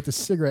always sitting there with the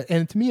cigarette.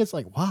 And to me, it's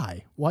like,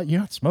 why? Why?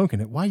 You're not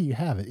smoking it. Why do you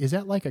have it? Is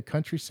that like a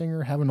country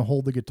singer having to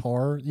hold the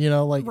guitar,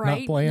 like Right.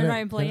 not playing They're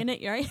it? not playing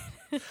it, right?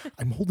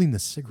 I'm holding the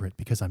cigarette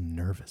because I'm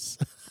nervous.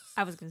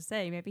 I was going to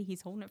say, maybe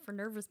he's holding it for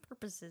nervous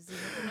purposes. You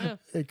never know.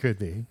 It could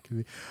be.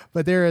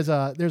 But there's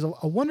a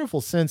wonderful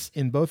sense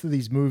in both of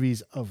these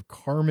movies of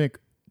karmic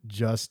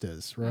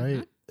justice,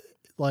 right?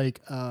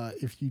 Like,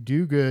 if you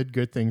do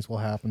good things will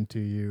happen to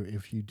you.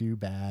 If you do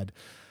bad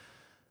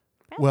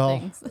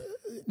things.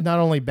 not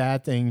only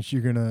bad things,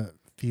 you're going to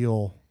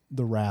feel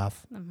the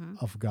wrath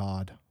of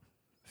God.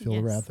 Feel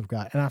the wrath of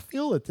God. And I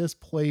feel that this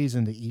plays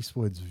into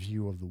Eastwood's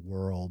view of the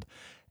world.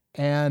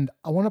 And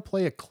I want to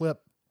play a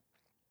clip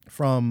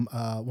from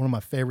one of my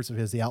favorites of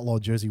his, the outlaw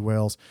Josie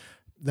Wales,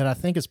 that I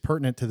think is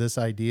pertinent to this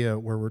idea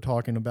where we're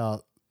talking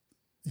about,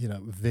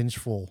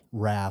 vengeful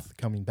wrath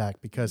coming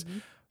back, because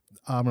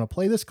I'm going to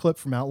play this clip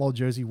from outlaw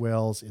Josie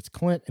Wales. It's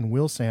Clint and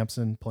Will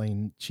Sampson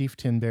playing Chief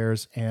Ten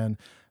Bears, and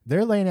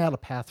they're laying out a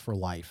path for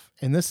life.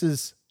 And this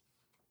is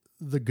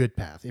the good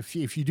path. If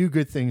you do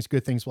good things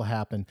will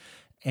happen.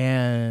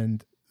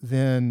 And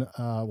then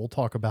we'll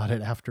talk about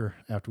it after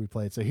we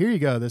play it. So here you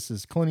go. This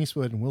is Clint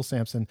Eastwood and Will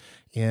Sampson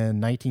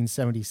in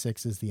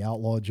 1976's The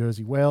Outlaw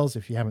Josie Wales.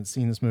 If you haven't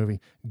seen this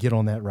movie, get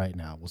on that right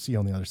now. We'll see you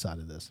on the other side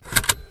of this.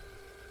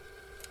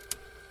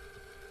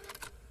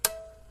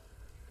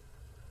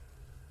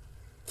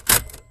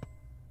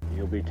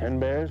 You'll be 10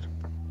 Bears?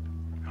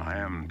 I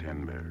am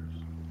 10 Bears.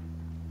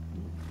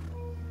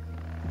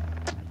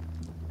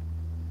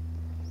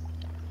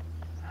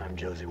 I'm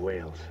Josie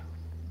Wales.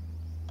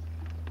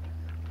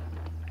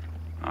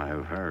 I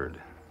have heard.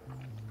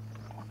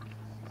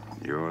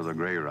 You're the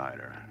Gray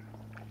Rider.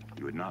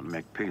 You would not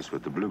make peace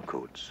with the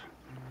Bluecoats.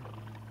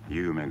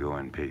 You may go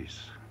in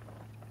peace.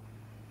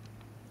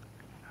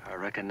 I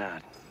reckon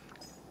not.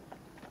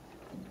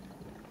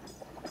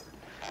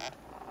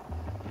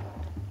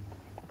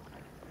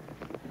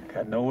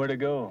 Got nowhere to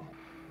go.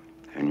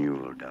 And you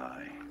will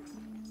die.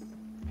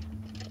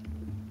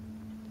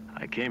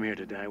 I came here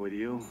to die with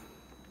you.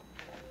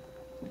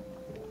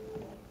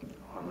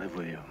 Or live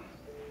with you.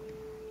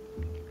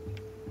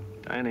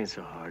 Dying ain't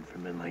so hard for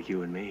men like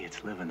you and me.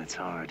 It's living that's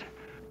hard.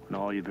 When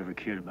all you've ever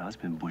cared about's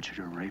been butchered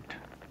or raped.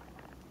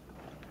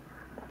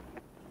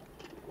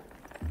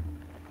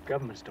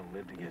 Governments don't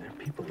live together.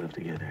 People live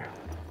together.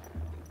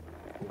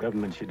 From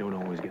governments, you don't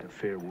always get a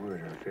fair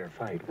word or a fair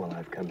fight. Well,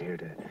 I've come here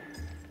to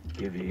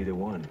give you either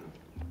one,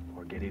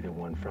 or get either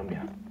one from you.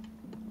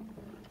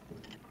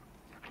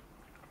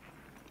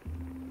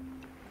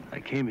 I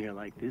came here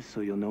like this so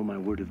you'll know my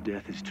word of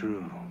death is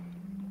true.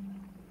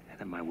 And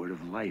that my word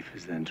of life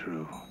is then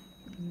true.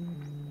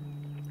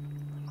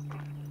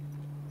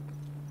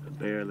 The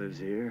bear lives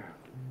here,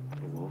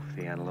 the wolf,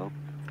 the antelope,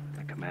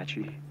 the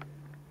Comanche,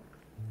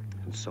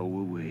 and so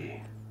will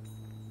we.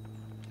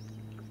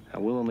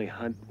 And we'll only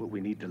hunt what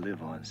we need to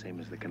live on, same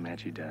as the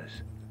Comanche does.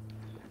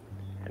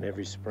 And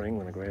every spring,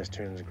 when the grass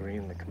turns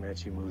green, the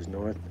Comanche moves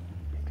north.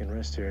 He can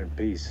rest here in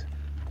peace,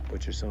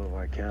 butcher some of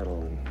our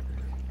cattle, and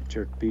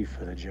jerk beef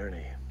for the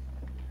journey.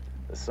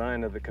 The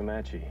sign of the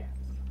Comanche.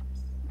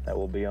 That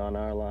will be on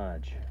our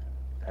lodge.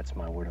 That's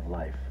my word of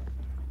life.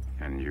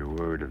 And your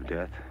word of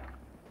death?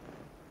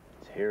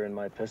 It's here in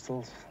my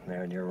pistols, and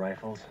there in your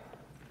rifles.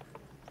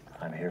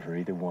 I'm here for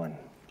either one.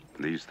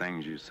 These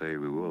things you say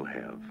we will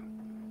have,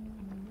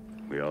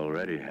 we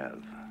already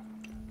have.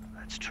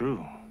 That's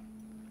true.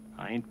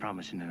 I ain't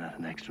promising you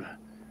nothing extra.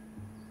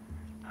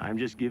 I'm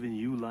just giving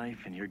you life,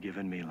 and you're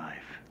giving me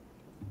life.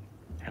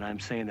 And I'm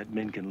saying that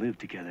men can live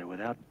together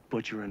without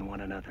butchering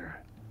one another.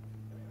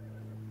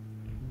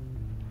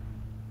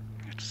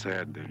 It's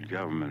said that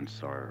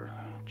governments are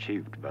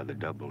achieved by the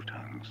double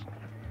tongues.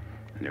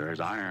 And there is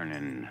iron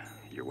in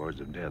your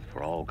words of death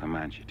for all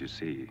Comanche to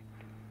see.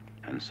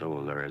 And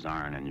so there is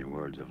iron in your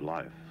words of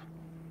life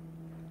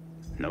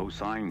No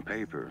signed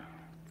paper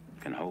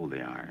can hold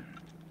the iron.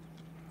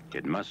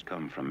 It must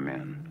come from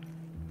men.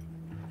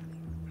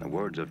 The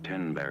words of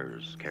 10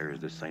 bearers carries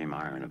the same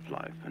iron of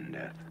life and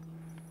death.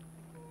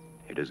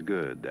 It is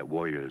good that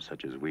warriors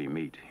such as we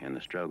meet in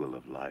the struggle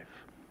of life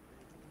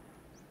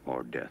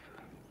or death.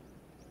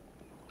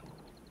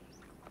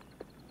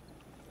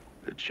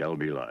 It shall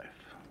be life.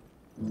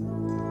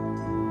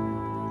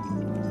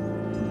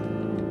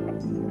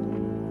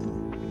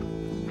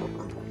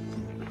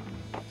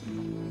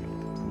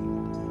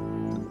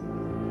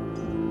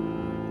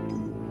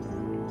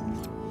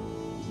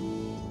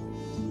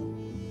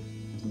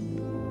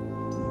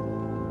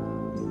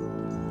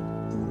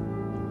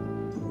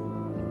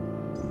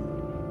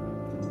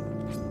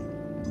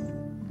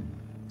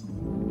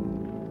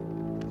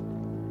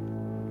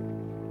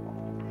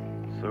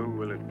 So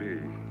will it be.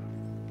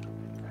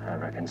 I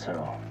reckon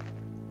so.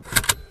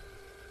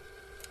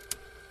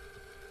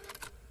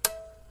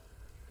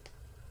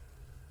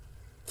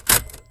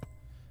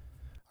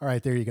 All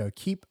right, there you go.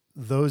 Keep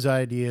those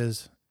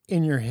ideas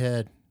in your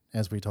head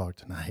as we talk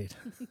tonight.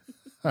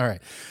 All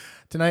right.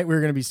 Tonight, we're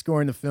going to be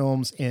scoring the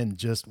films in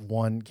just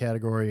one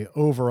category.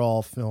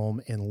 Overall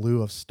film, in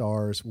lieu of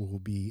stars, we'll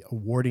be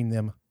awarding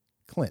them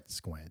Clint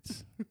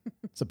Squints.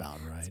 It's about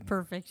right. It's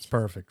perfect. It's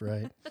perfect,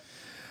 right?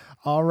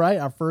 All right,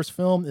 our first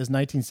film is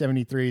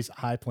 1973's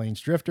High Plains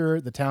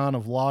Drifter, the town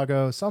of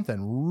Lago.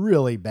 Something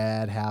really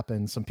bad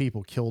happened. Some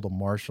people killed a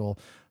marshal.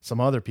 Some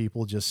other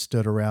people just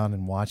stood around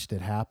and watched it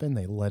happen.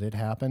 They let it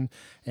happen.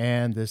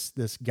 And this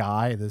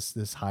guy,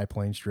 this High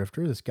Plains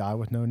Drifter, this guy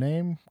with no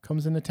name,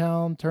 comes into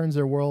town, turns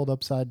their world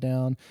upside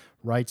down,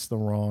 rights the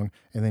wrong,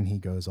 and then he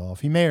goes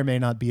off. He may or may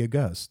not be a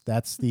ghost.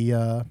 That's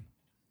the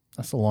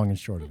long and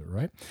short of it,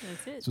 right?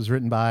 That's it. This was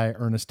written by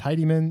Ernest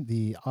Tidyman,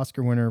 the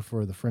Oscar winner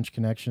for The French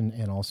Connection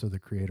and also the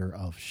creator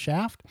of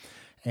Shaft.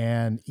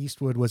 And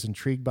Eastwood was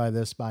intrigued by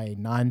this by a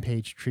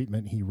 9-page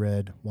treatment he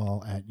read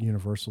while at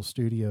Universal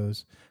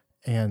Studios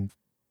and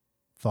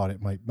thought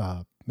it might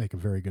make a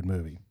very good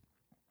movie.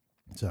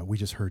 So we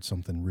just heard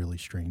something really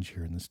strange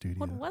here in the studio.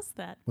 What was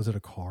that? Was it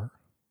a car?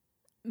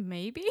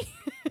 Maybe.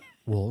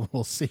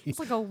 We'll see. It's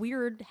like a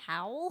weird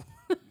howl.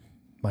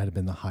 Might have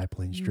been the High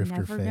Plains Drifter. You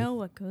never Faith. know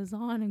what goes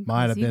on in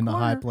Might have Cozy been the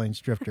Corner. High Plains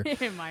Drifter.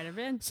 It might have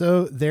been.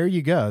 So there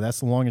you go.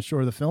 That's the long and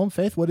short of the film.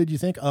 Faith, what did you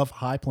think of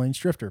High Plains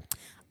Drifter?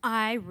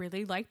 I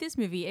really liked this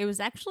movie. It was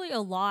actually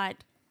a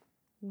lot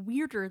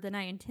weirder than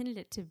I intended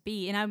it to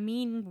be. And I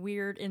mean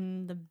weird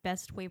in the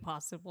best way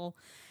possible.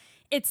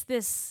 It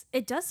does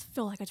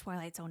feel like a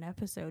Twilight Zone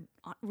episode.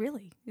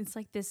 Really. It's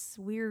like this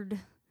weird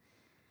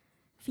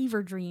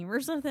fever dream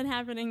or something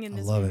happening in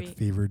this movie. I love it,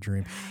 fever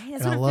dream.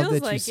 That's And I what it love feels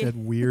that you like. said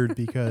weird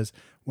because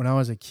when I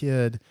was a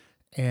kid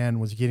and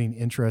was getting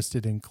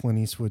interested in Clint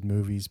Eastwood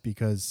movies,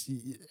 because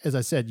as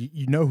I said,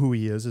 you know who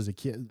he is as a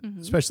kid,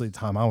 especially the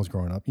time I was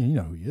growing up. You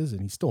know who he is,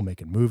 and he's still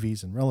making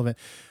movies and relevant.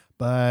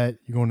 But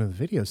you go into the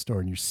video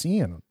store and you're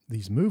seeing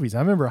these movies. I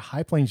remember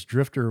High Plains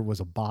Drifter was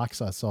a box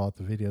I saw at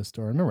the video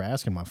store. I remember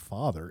asking my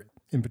father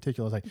in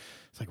particular, I was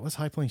like, what's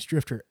High Plains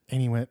Drifter?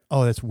 And he went,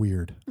 oh, that's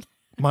weird.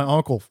 My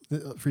uncle,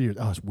 for years,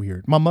 oh, it's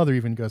weird. My mother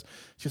even goes,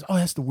 she goes, oh,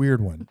 that's the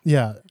weird one.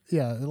 Yeah.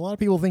 A lot of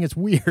people think it's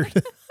weird.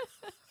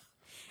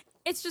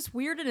 It's just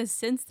weird in a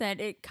sense that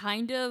it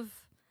kind of,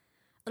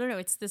 I don't know,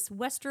 it's this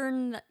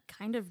Western that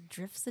kind of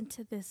drifts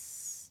into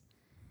this,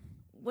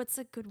 what's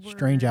a good word?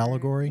 Strange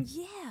allegory?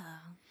 Yeah.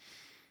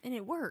 And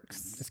it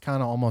works. It's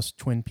kind of almost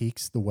Twin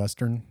Peaks, the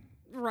Western.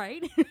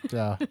 Right?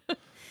 Yeah. It's Like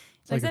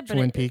like that, if but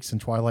Twin it- Peaks and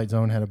Twilight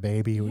Zone had a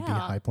baby, it would be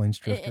High Plains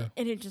Drifter.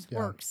 And it just Yeah.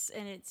 works.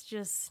 And it's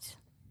just,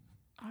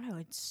 I don't know,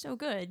 it's so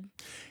good.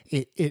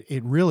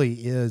 It really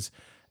is.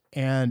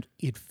 And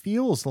it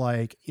feels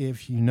like,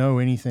 if you know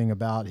anything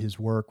about his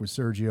work with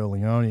Sergio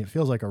Leone, it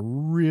feels like a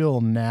real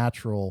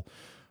natural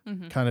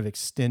kind of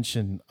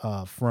extension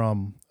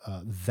from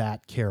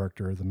that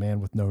character, the man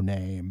with no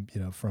name,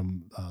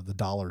 from the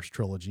Dollars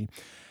trilogy.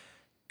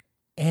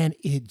 And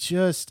it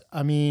just,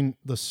 I mean,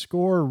 the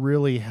score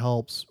really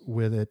helps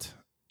with it.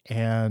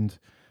 And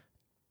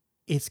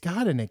it's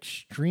got an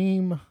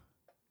extreme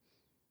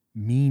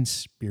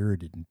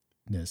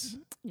mean-spiritedness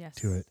Yes.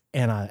 to it.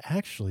 And I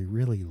actually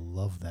really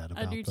love that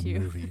about do the too.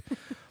 movie.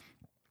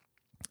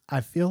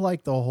 I feel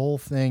like the whole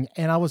thing,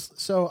 and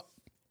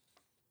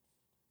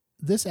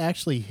this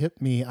actually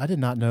hit me. I did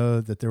not know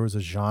that there was a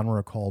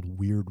genre called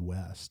Weird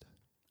West.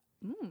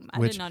 I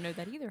Which- did not know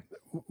that either.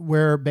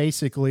 Where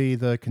basically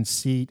the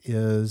conceit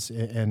is,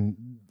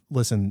 and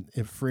listen,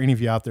 if for any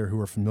of you out there who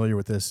are familiar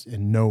with this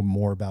and know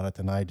more about it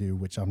than I do,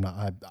 which I'm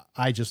not,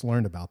 I just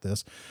learned about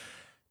this.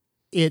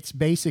 It's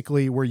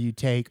basically where you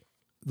take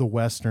the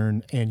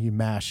Western and you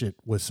mash it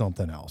with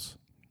something else.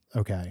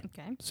 Okay.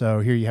 Okay.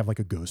 So here you have like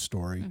a ghost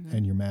story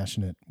and you're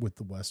mashing it with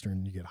the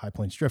Western. You get High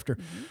Plains Drifter.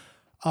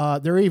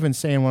 They're even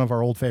saying one of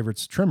our old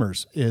favorites,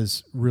 Trimmers,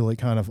 is really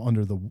kind of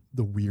under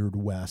the Weird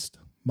West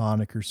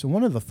moniker. So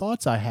one of the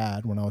thoughts I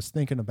had when I was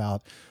thinking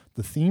about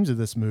the themes of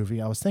this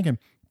movie, I was thinking,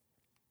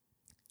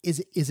 is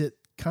it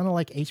kind of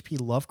like H.P.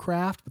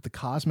 Lovecraft with the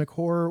cosmic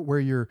horror, where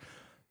you're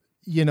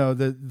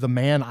the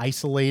man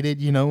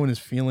isolated, and is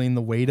feeling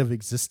the weight of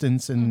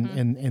existence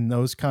and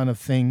those kind of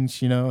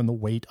things, and the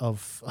weight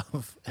of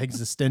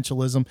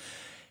existentialism.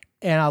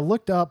 And I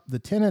looked up the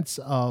tenets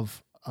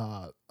of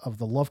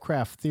the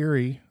Lovecraft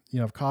theory,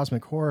 of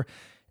cosmic horror,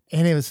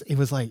 and it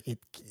was like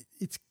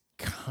it's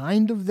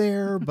kind of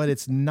there, but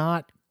it's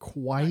not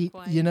quite,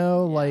 like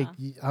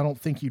I don't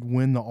think you'd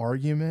win the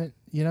argument,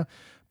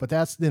 but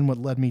that's then what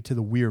led me to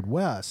the Weird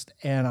West.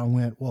 And I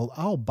went, well,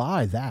 I'll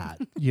buy that,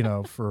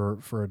 for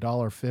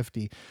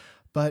 $1.50.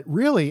 But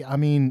really, I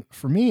mean,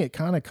 for me, it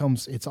kind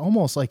of it's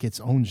almost like its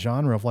own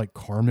genre of like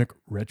karmic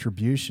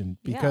retribution,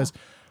 because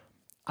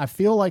I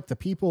feel like the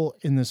people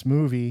in this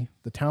movie,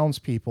 the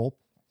townspeople,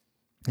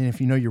 and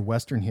if you know your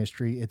Western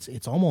history,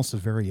 it's almost a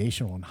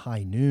variation on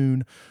High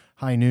Noon,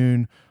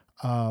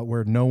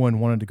 where no one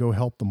wanted to go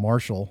help the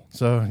marshal.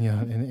 So,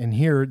 and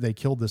here they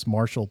killed this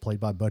marshal played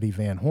by Buddy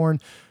Van Horn,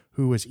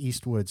 who was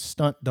Eastwood's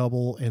stunt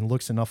double and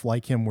looks enough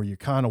like him where you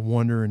kind of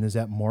wonder, and is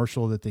that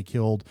marshal that they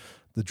killed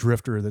the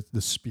drifter,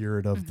 the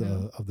spirit of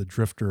the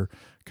drifter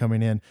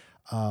coming in?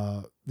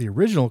 The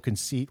original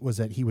conceit was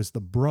that he was the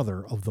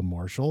brother of the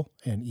marshal,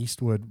 and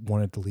Eastwood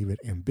wanted to leave it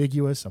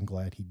ambiguous. I'm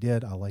glad he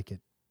did. I like it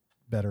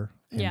better,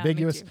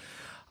 ambiguous.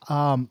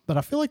 But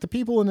I feel like the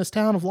people in this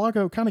town of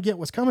Lago kind of get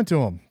what's coming to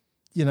them.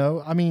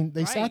 I mean,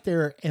 they sat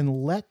there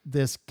and let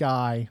this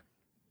guy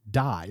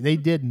die. They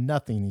did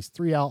nothing. These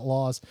three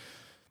outlaws,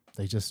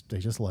 they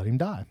just let him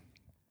die.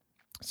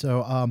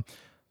 So,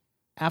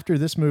 after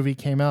this movie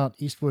came out,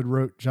 Eastwood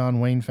wrote John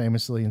Wayne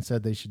famously and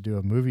said they should do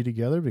a movie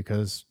together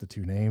because the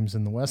two names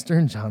in the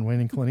Western, John Wayne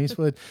and Clint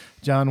Eastwood.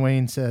 John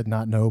Wayne said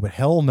not no, but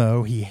hell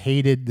no. He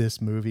hated this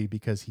movie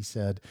because he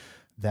said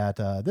that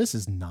this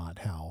is not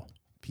how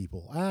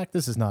people act.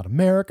 This is not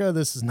America.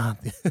 This is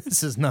not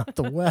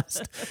the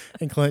West.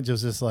 And Clint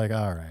was just like,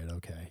 all right,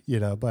 okay.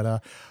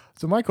 But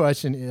so my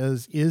question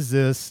is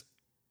this,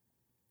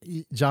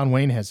 John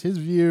Wayne has his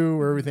view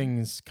where everything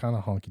is kind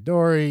of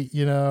honky-dory,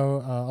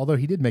 although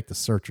he did make The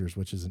Searchers,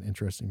 which is an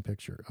interesting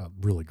picture, a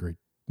really great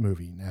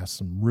movie, and asked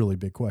some really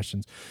big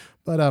questions.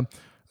 But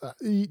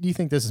do you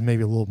think this is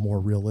maybe a little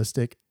more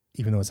realistic,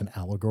 even though it's an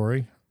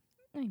allegory?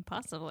 I mean,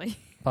 possibly.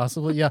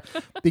 Possibly, yeah.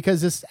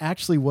 Because this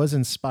actually was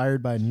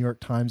inspired by a New York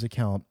Times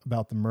account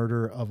about the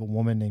murder of a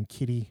woman named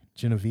Kitty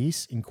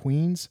Genovese in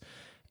Queens.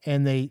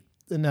 And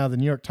now the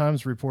New York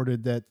Times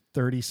reported that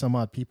 30 some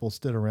odd people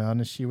stood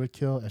around as she was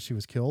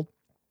killed.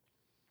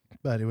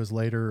 But it was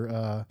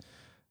later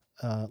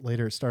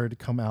it started to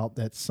come out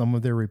that some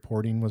of their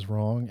reporting was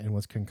wrong and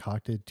was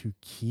concocted to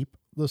keep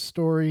the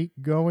story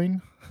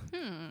going.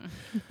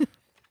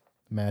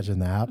 Imagine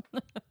that.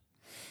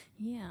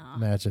 Yeah.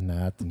 Imagine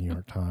that, the New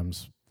York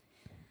Times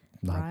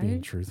not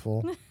being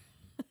truthful.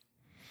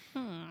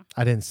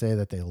 I didn't say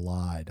that they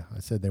lied. I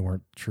said they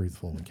weren't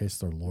truthful in case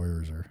their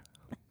lawyers are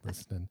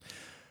listening.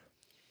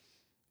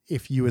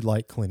 If you would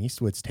like Clint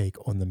Eastwood's take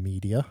on the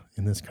media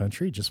in this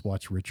country, just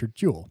watch Richard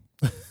Jewell.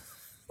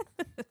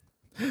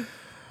 It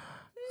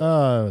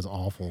was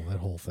awful. That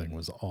whole thing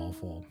was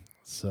awful.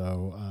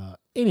 So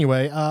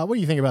anyway, what do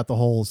you think about the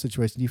whole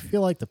situation? Do you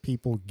feel like the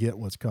people get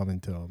what's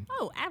coming to them?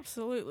 Oh,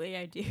 absolutely,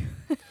 I do.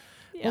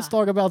 Yeah. Let's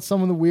talk about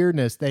some of the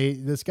weirdness.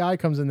 This guy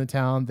comes into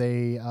town.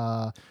 They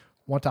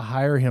want to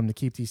hire him to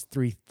keep these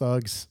three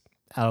thugs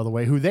out of the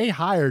way, who they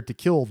hired to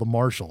kill the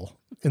marshal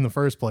in the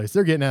first place.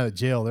 They're getting out of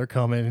jail. They're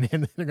coming,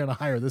 and they're going to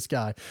hire this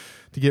guy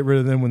to get rid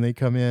of them when they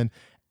come in.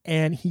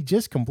 And he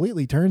just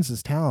completely turns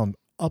this town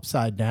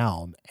upside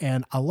down.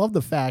 And I love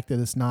the fact that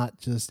it's not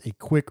just a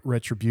quick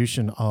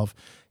retribution of,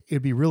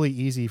 it'd be really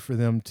easy for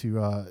them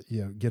to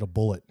get a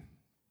bullet,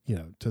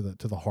 to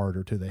the heart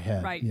or to the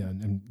head, right.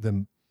 And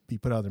them be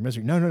put out of their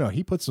misery. No.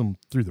 He puts them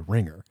through the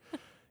ringer.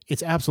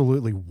 It's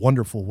absolutely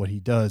wonderful what he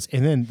does.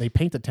 And then they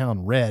paint the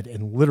town red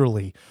and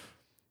literally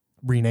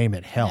rename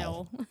it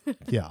hell.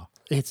 Yeah.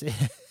 It's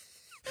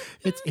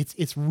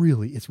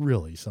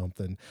really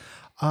something.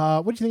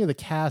 What do you think of the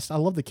cast? I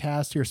love the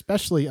cast here,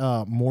 especially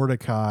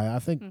Mordecai. I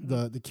think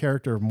the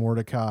character of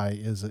Mordecai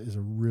is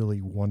a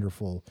really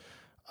wonderful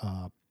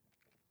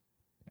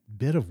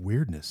bit of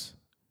weirdness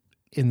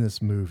in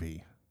this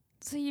movie.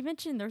 So you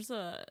mentioned there's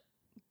a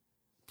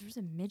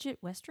midget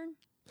Western?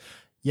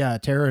 Yeah,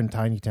 Terror in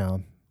Tiny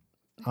Town.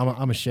 Okay.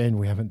 I'm ashamed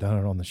we haven't done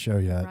it on the show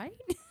yet. Right?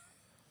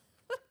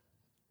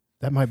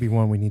 That might be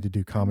one we need to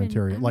do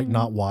commentary,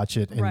 not watch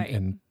it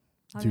and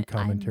do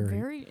commentary.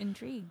 I'm very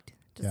intrigued,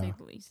 to say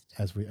the least.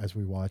 As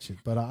we watch it.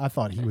 But I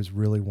thought he was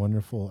really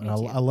wonderful. And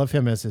I love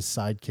him as his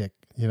sidekick.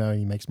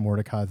 He makes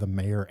Mordecai the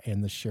mayor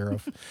and the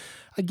sheriff.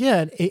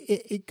 Again,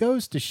 it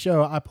goes to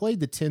show, I played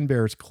the Tin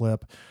Bears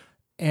clip,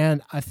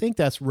 and I think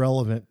that's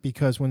relevant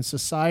because when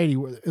society,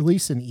 at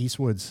least in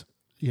Eastwood's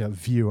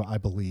view, I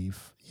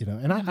believe,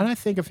 and I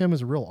think of him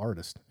as a real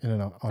artist and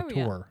an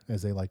auteur,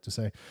 as they like to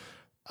say.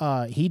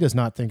 He does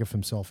not think of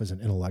himself as an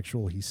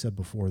intellectual. He said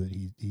before that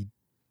he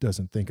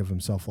doesn't think of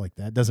himself like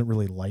that, doesn't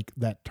really like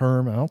that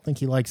term. I don't think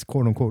he likes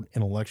quote unquote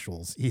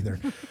intellectuals either.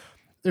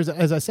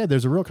 As I said,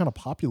 there's a real kind of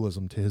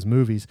populism to his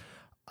movies.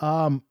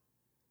 The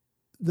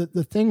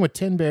thing with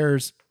Tin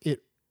Bears,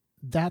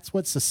 that's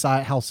what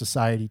how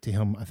society to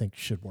him, I think,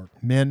 should work.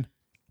 Men,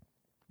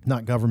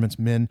 not governments,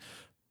 men,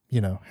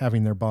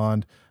 having their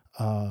bond,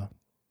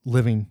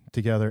 living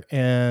together.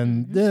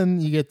 And then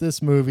you get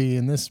this movie,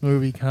 and this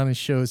movie kind of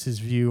shows his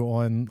view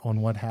on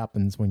what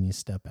happens when you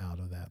step out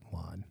of that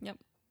line. Yep.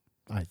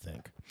 I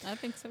think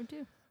so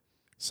too.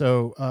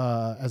 So,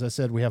 as I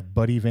said, we have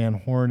Buddy Van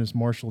Horn as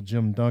Marshal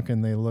Jim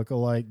Duncan. They look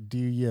alike. Do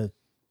you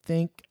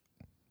think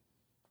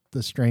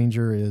the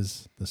stranger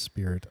is the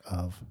spirit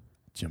of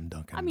Jim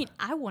Duncan? I mean,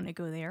 I want to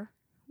go there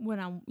when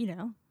I'm,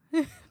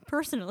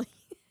 personally.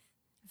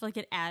 I feel like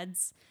it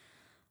adds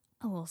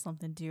a little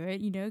something to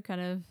it,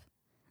 kind of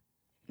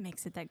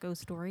makes it that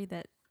ghost story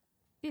that,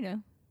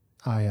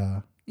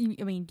 I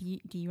mean,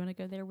 do you want to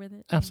go there with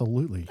it?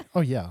 Absolutely.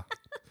 Oh, yeah.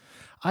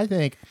 I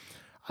think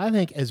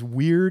as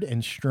weird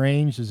and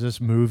strange as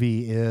this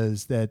movie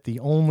is, that the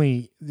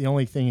only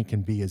thing it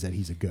can be is that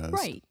he's a ghost.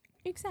 Right.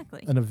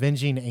 Exactly. An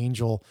avenging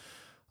angel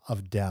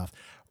of death.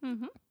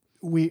 Mm-hmm.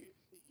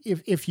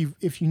 If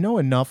you know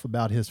enough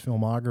about his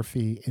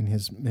filmography in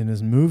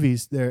his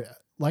movies, there,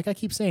 like I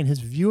keep saying, his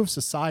view of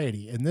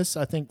society, and this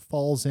I think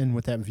falls in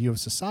with that view of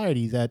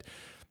society, that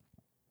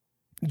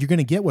you're going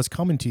to get what's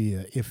coming to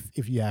you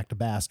if you act a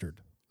bastard,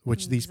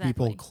 which these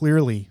people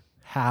clearly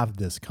have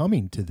this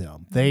coming to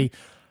them. Mm-hmm.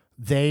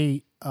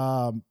 They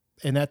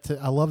and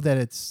I love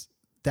that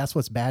that's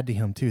what's bad to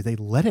him too. They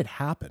let it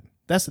happen.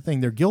 That's the thing.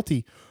 They're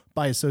guilty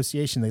by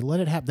association. They let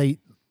it happen.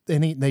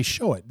 They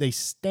show it. They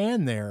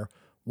stand there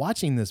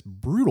watching this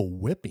brutal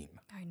whipping.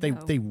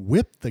 They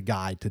whip the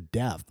guy to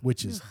death,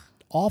 which is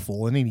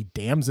awful, and then he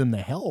damns him to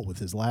hell with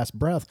his last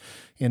breath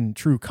in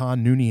true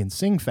Khan Noonien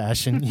Singh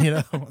fashion.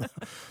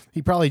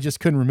 He probably just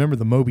couldn't remember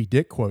the Moby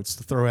Dick quotes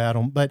to throw at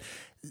him, but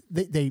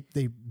they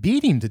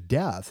beat him to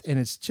death, and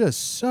it's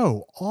just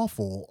so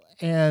awful.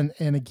 And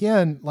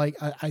again, like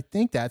I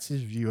think that's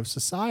his view of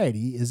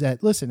society, is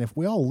that, listen, if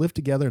we all live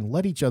together and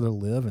let each other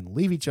live and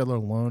leave each other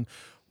alone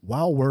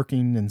while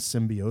working in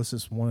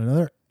symbiosis with one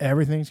another,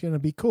 everything's going to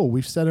be cool.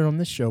 We've said it on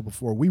this show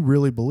before. We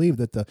really believe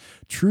that the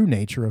true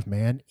nature of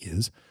man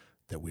is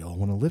that we all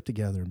want to live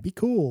together and be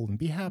cool and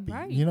be happy,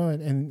 right.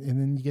 And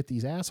then you get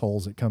these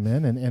assholes that come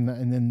in and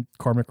then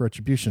karmic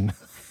retribution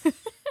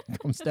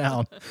comes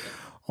down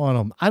on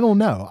them. I don't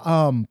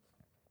know.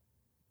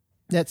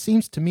 That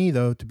seems to me,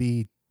 though, to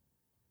be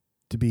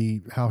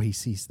how he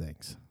sees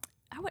things.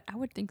 I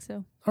would think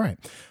so. All right.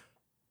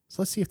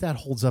 So let's see if that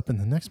holds up in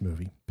the next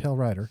movie, Pale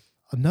Rider,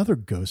 another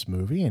ghost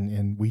movie.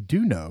 And we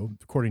do know,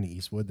 according to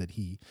Eastwood, that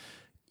he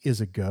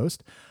is a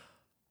ghost.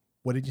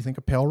 What did you think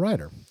of Pale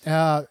Rider?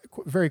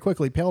 Very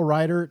quickly, Pale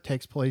Rider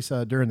takes place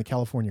during the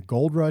California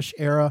Gold Rush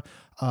era.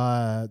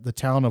 The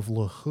town of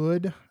La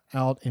Hood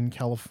out in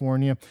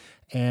California,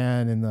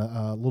 and in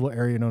the little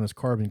area known as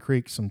Carbon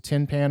Creek, some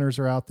tin panners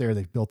are out there.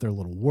 They've built their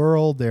little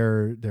world.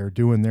 They're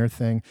doing their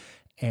thing.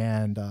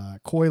 And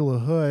Coy La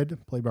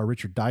Hood, played by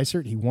Richard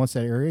Dysart, he wants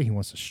that area. He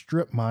wants to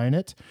strip mine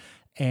it.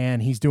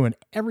 And he's doing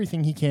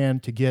everything he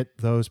can to get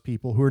those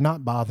people who are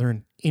not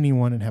bothering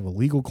anyone and have a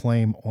legal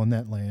claim on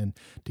that land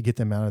to get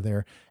them out of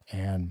there.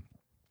 And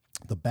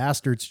the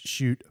bastards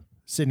shoot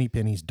Sidney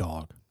Penny's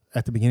dog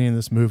at the beginning of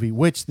this movie,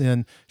 which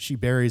then she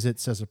buries it,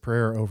 says a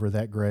prayer over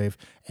that grave.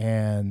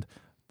 And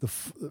the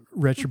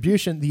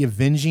retribution, the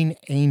avenging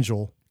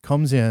angel,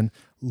 comes in,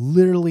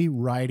 literally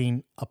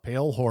riding a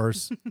pale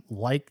horse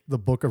like the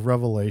Book of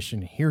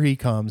Revelation. Here he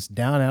comes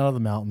down out of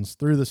the mountains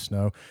through the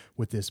snow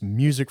with this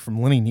music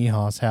from Lenny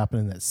Niehaus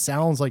happening that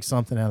sounds like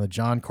something out of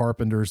John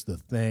Carpenter's The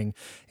Thing.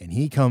 And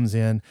he comes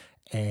in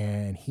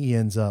and he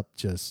ends up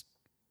just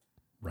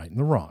righting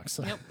the wrongs.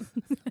 Yep.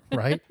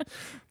 Right?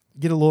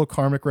 Get a little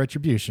karmic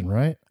retribution,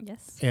 right?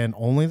 Yes. And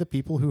only the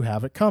people who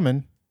have it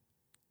coming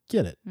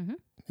get it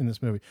in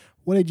this movie.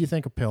 What did you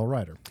think of Pale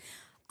Rider?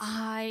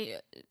 I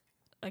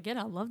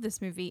love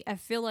this movie. I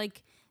feel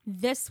like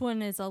this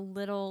one is a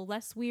little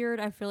less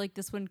weird. I feel like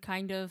this one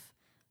kind of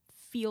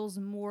feels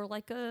more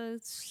like a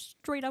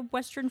straight up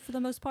Western for the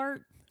most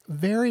part.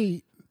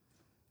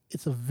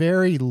 It's a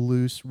very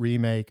loose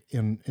remake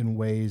in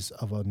ways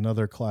of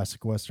another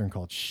classic Western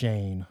called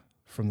Shane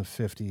from the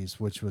 50s,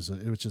 which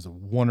is a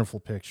wonderful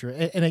picture.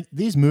 And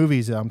these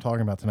movies that I'm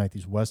talking about tonight,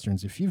 these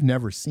Westerns, if you've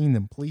never seen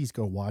them, please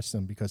go watch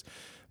them, because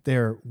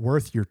they're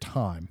worth your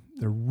time.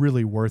 They're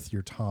really worth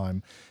your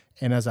time.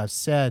 And as I've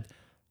said,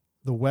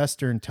 the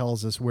Western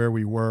tells us where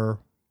we were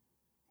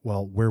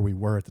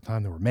at the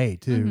time they were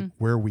made, too,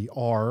 where we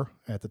are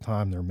at the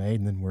time they're made,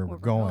 and then where we're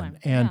going.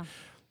 And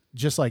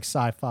just like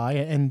sci-fi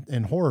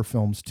and horror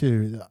films,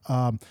 too,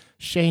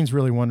 Shane's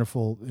really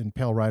wonderful, and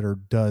Pale Rider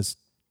does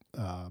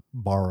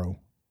borrow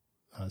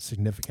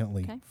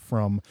significantly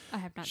from I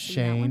have not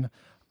Shane. Seen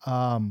that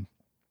one.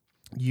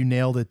 You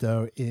nailed it,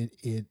 though.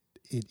 It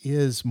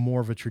is more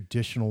of a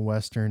traditional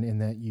Western in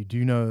that you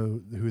do know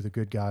who the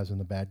good guys and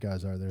the bad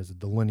guys are. There's a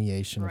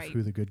delineation of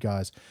who the good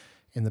guys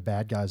and the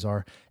bad guys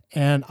are.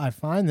 And I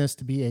find this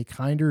to be a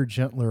kinder,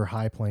 gentler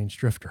High Plains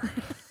Drifter.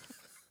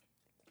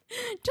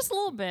 Just a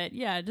little bit.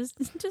 Yeah, just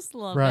a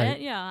little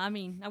bit. Yeah, I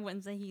mean, I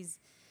wouldn't say he's,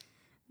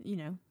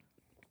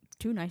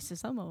 too nice to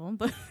some of them,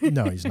 but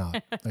No, he's not.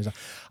 No, he's not.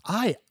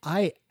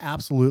 I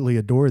absolutely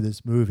adore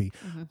this movie.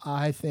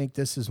 I think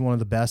this is one of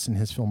the best in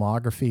his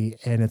filmography,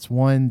 and it's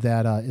one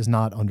that is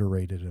not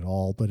underrated at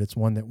all. But it's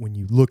one that when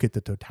you look at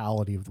the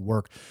totality of the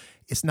work,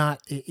 it's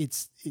not.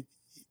 It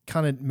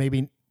kind of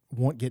maybe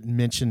won't get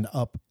mentioned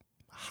up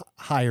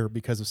higher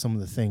because of some of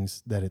the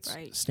things that it's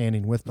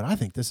standing with. But I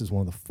think this is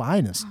one of the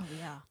finest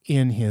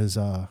in his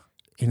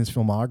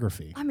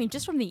filmography. I mean,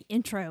 just from the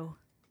intro,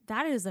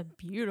 that is a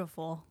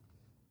beautiful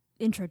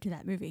intro to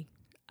that movie.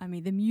 I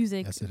mean, the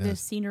music, the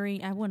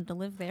scenery, I wanted to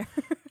live there.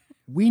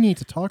 We need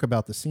to talk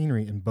about the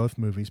scenery in both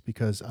movies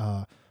because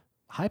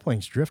High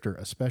Plains Drifter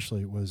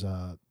especially was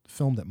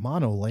filmed at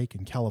Mono Lake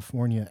in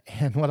California.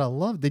 And what I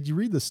love, did you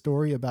read the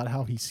story about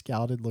how he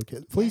scouted?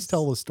 Please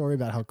tell the story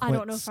about how Clint I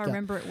don't know if I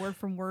remember it word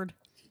from word.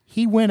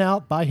 He went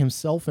out by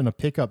himself in a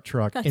pickup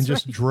truck and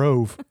just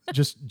drove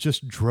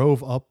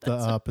up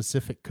the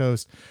Pacific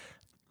coast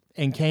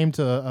and came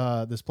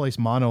to this place,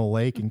 Mono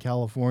Lake in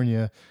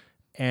California,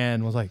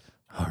 and was like,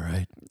 all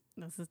right,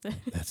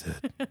 that's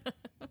it.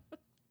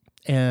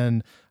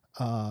 And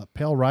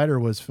Pale Rider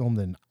was filmed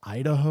in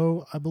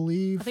Idaho, I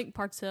believe. I think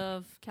parts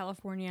of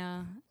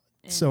California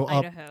and so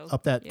Idaho.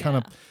 up that kind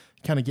of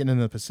getting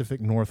into the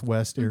Pacific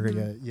Northwest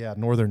area. Yeah,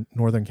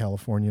 northern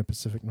California,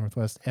 Pacific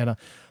Northwest. And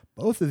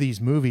both of these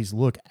movies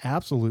look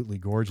absolutely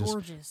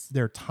gorgeous.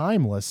 They're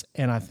timeless,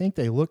 and I think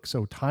they look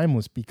so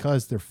timeless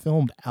because they're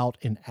filmed out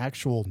in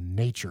actual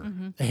nature.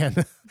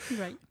 And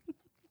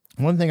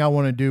one thing I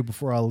want to do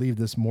before I leave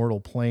this mortal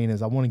plane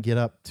is I want to get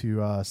up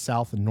to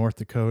South and North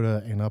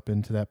Dakota and up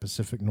into that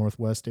Pacific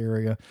Northwest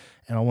area,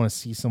 and I want to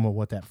see some of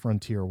what that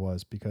frontier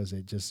was because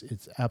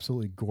it's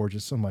absolutely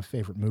gorgeous. Some of my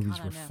favorite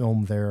movies were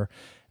filmed there.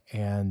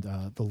 And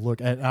the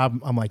look, and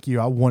I'm like you,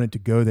 I wanted to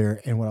go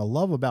there. And what I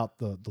love about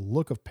the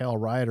look of Pale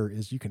Rider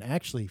is you can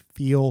actually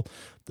feel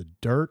the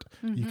dirt,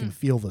 you can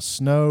feel the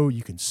snow,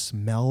 you can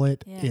smell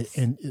it,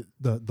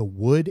 the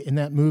wood in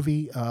that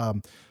movie,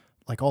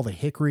 like all the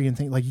hickory and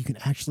things, like you can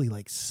actually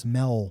like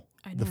smell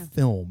the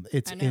film.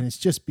 And it's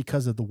just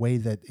because of the way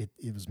that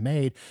it was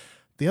made.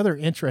 The other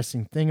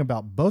interesting thing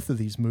about both of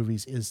these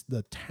movies is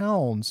the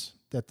towns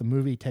that the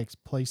movie takes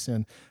place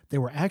in, they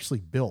were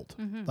actually built.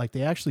 Like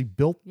they actually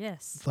built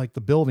like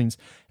the buildings,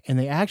 and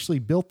they actually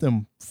built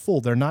them full.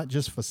 They're not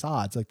just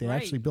facades. Like they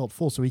actually built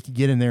full so he could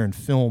get in there and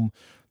film.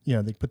 You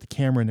know, they put the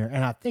camera in there.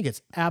 And I think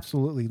it's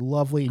absolutely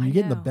lovely. And you're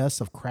getting the best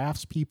of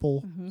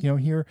craftspeople,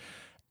 here.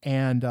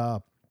 And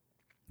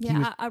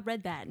I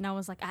read that and I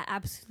was like, I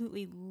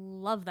absolutely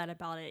love that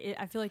about it.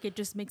 I feel like it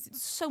just makes it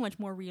so much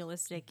more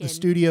realistic. The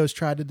studios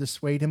tried to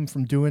dissuade him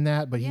from doing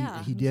that, but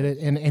he did it,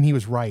 and he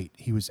was right.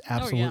 He was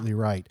absolutely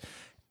right.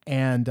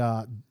 And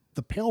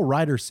the Pale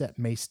Rider set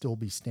may still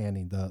be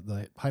standing.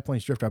 The High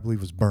Plains Drifter, I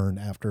believe, was burned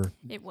after.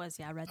 It was,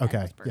 I read that.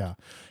 Okay, yeah.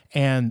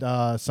 And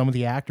some of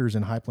the actors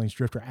in High Plains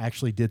Drifter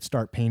actually did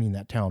start painting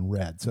that town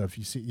red. So if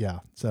you see,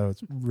 so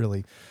it's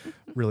really,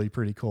 really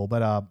pretty cool.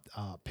 But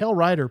Pale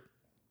Rider,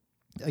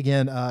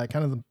 again, kind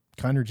of the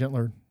kinder,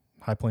 gentler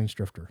High Plains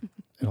Drifter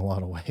in a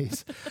lot of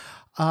ways.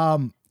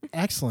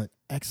 Excellent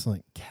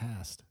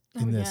cast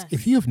in this. Yes.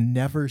 If you have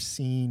never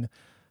seen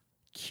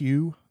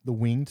Q, the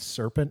Winged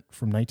Serpent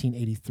from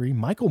 1983,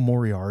 Michael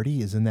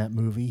Moriarty is in that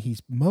movie.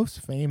 He's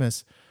most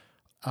famous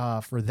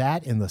for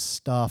that in The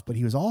Stuff, but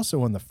he was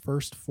also in the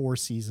first 4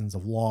 seasons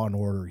of Law and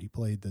Order. He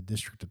played the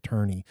district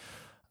attorney.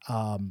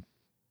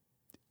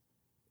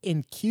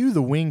 In Q,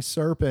 the Winged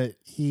Serpent,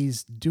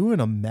 he's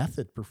doing a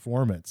method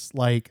performance.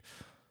 Like,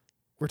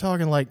 we're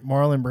talking like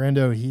Marlon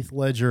Brando, Heath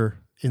Ledger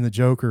in the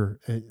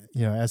Joker,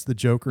 as the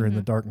Joker in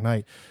The Dark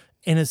Knight.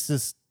 And it's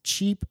this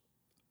cheap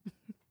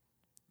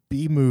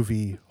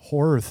B-movie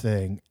horror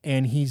thing.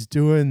 And he's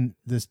doing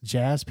this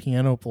jazz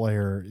piano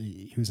player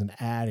who's an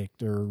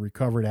addict or a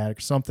recovered addict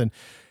or something.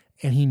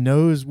 And he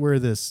knows where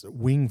this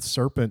winged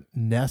serpent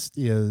nest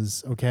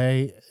is,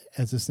 okay,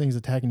 as this thing's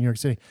attacking New York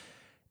City.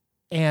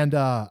 And,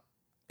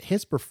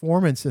 his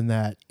performance in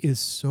that is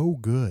so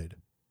good.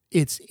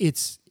 It's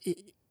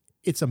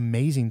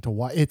amazing to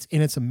watch.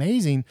 It's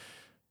amazing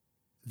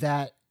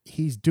that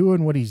he's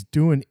doing what he's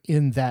doing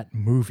in that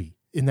movie,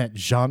 in that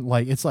genre.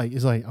 Like it's like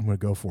I'm going to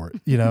go for it.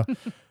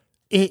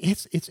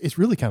 It's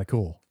really kind of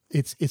cool.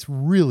 It's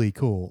really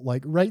cool.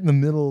 Like right in the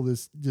middle of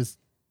this just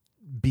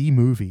B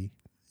movie,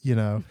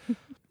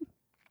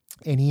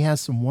 And he has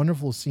some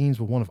wonderful scenes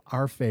with one of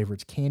our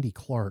favorites, Candy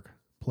Clark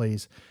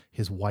plays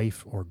his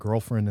wife or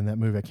girlfriend in that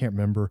movie. I can't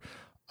remember.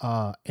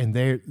 And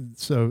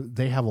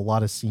they have a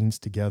lot of scenes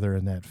together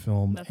in that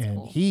film. That's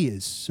cool. He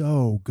is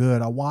so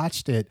good. I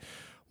watched it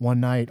one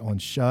night on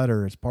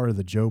Shudder as part of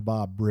the Joe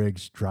Bob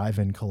Briggs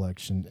Drive-In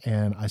collection.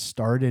 And I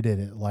started it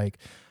at like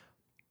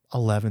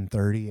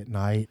 11:30 at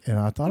night. And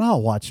I thought,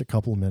 I'll watch a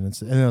couple of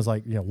minutes. And it was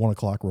like, 1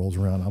 o'clock rolls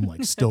around. I'm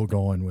like still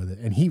going with it.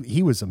 And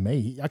he was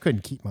amazing. I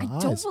couldn't keep my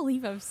eyes. I don't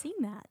believe I've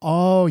seen that.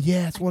 Oh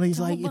yeah. It's one of these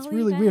it's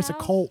really weird.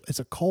 It's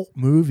a cult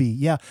movie.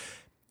 Yeah.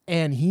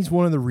 And he's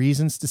one of the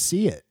reasons to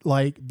see it,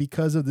 like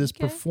because of this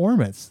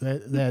performance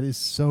that is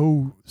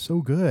so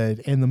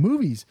good. And the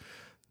movies,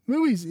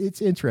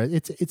 it's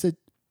interesting.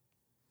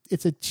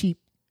 it's a cheap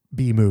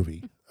B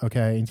movie.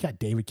 Okay, and it's got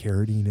David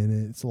Carradine in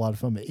it. It's a lot of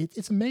fun. But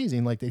it's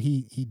amazing, like that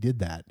he did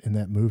that in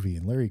that movie,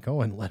 and Larry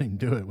Cohen let him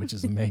do it, which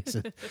is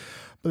amazing.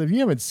 But if you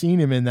haven't seen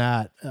him in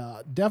that,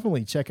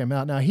 definitely check him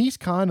out. Now he's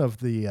kind of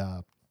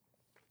the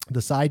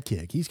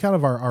sidekick. He's kind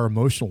of our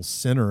emotional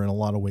center in a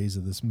lot of ways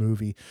of this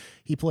movie.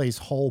 He plays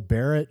Hull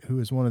Barrett, who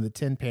is one of the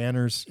Tin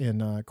Panners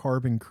in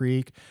Carbon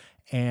Creek,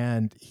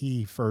 and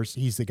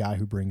he's the guy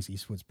who brings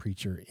Eastwood's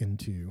preacher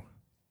into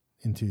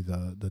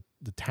the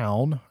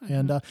town. Mm-hmm.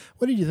 And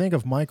what did you think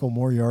of Michael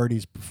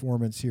Moriarty's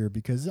performance here?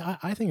 Because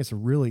I think it's a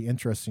really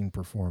interesting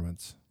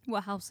performance.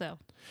 Well, how so?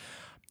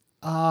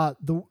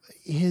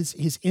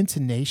 His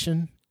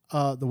intonation,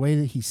 the way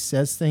that he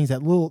says things,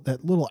 that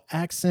little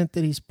accent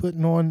that he's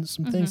putting on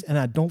some things, and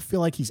I don't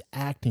feel like he's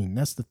acting.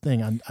 That's the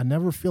thing. I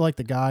never feel like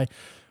the guy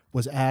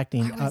was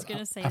acting. I was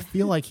gonna say I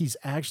feel like he's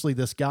actually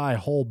this guy,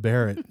 Hull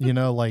Barrett. You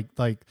know, like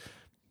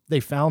they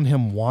found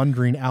him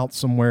wandering out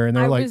somewhere, and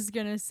they're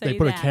they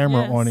put a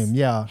camera on him.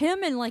 Yeah,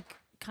 him and like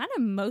kind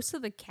of most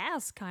of the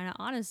cast, kind of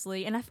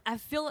honestly. And I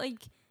feel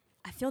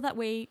that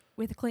way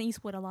with Clint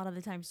Eastwood a lot of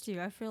the times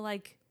too. I feel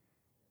like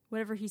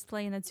whatever he's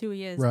playing, that's who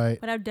he is. Right.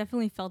 But I've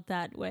definitely felt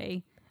that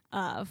way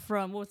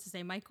from what's his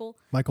name, Michael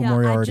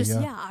Moriarty.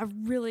 I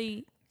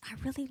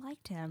really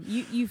liked him.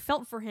 You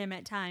felt for him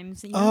at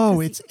times. You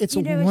know, it's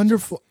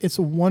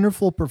a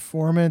wonderful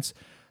performance.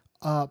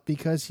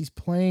 Because he's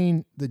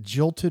playing the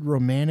jilted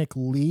romantic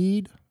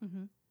lead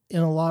in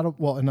a lot of,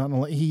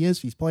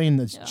 he's playing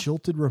this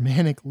jilted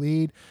romantic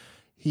lead.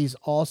 He's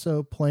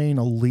also playing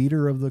a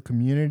leader of the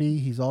community.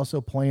 He's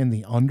also playing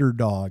the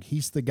underdog.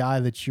 He's the guy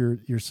that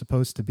you're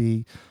supposed to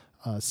be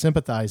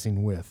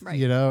sympathizing with, right.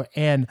 You know,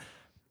 and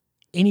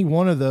any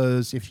one of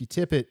those, if you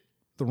tip it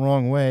the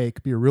wrong way, it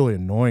could be a really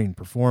annoying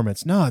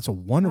performance. No, it's a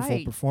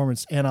wonderful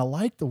performance. And I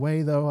like the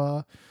way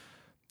though,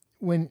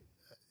 when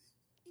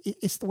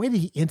it's the way that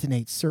he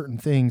intonates certain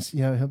things,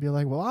 you know, he'll be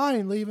like, well, I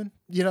ain't leaving,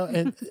 you know,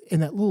 and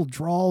that little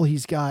drawl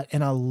he's got.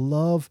 And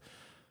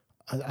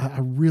I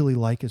really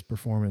like his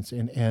performance.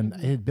 And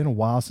it had been a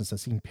while since I've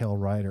seen Pale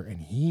Rider, and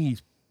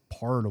he's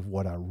part of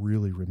what I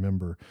really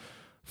remember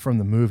from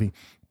the movie.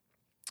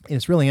 And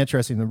it's really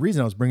interesting. The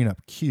reason I was bringing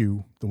up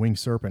Q, the Winged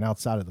Serpent,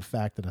 outside of the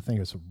fact that I think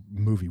it's a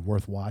movie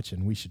worth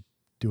watching, we should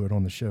do it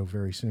on the show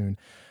very soon,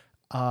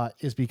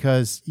 is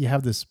because you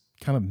have this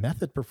kind of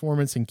method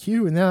performance in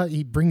Q, and now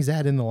he brings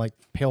that into like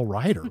Pale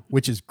Rider,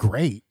 which is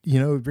great. You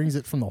know, he brings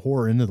it from the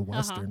horror into the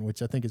Western,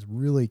 which I think is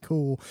really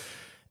cool.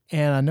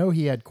 And I know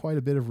he had quite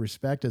a bit of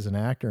respect as an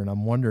actor, and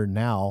I'm wondering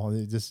now,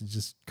 this is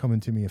just coming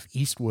to me, if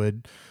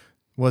Eastwood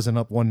wasn't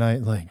up one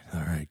night like, all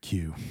right,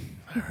 Q,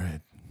 all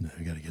right,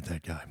 I got to get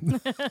that guy.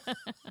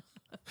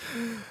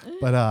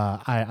 But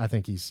I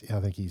think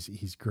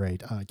he's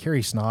great.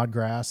 Carrie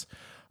Snodgrass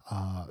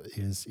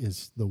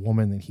is the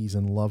woman that he's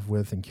in love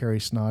with, and Carrie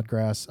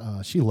Snodgrass,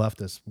 she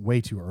left us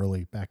way too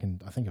early back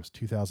in, I think it was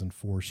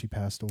 2004. She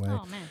passed away.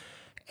 Oh man.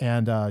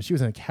 And she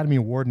was an Academy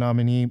Award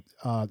nominee.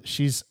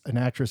 She's an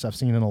actress I've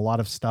seen in a lot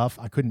of stuff.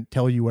 I couldn't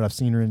tell you what I've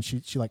seen her in.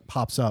 She like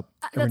pops up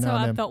every that's now how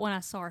and I then. felt when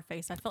I saw her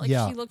face. I felt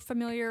like she looked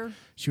familiar.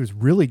 She was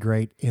really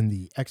great in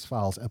the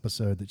X-Files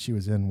episode that she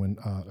was in when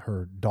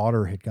her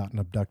daughter had gotten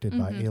abducted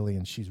by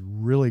aliens. She's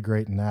really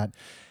great in that.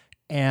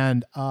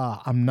 And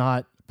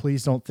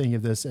please don't think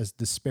of this as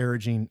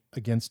disparaging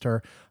against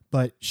her,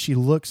 but she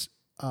looks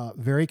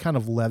very kind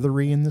of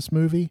leathery in this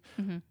movie.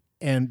 Mm-hmm.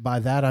 And by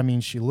that, I mean,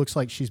 she looks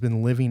like she's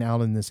been living out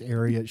in this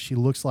area. She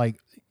looks like,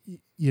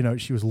 you know,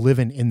 she was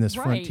living in this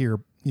frontier,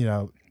 you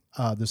know,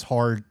 this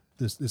hard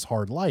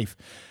life.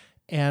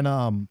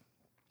 And,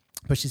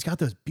 but she's got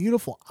those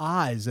beautiful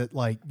eyes that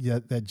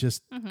that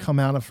just come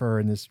out of her,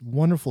 and this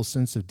wonderful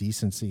sense of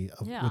decency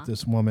with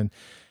this woman.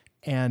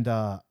 And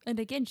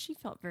again, she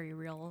felt very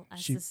real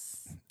as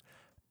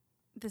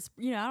this,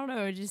 you know, I don't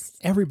know, just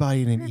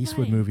everybody in an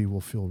Eastwood movie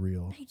will feel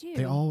real. They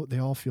do. They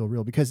all feel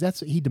real, because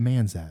he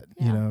demands that,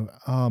 you know,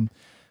 not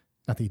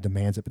that he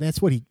demands it, but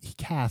that's what he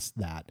casts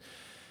that.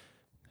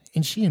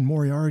 And she and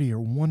Moriarty are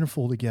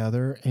wonderful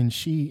together, and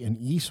she and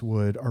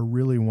Eastwood are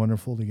really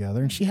wonderful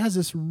together. And she has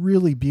this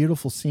really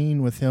beautiful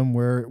scene with him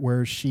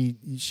where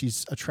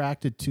she's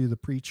attracted to the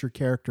preacher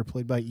character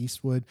played by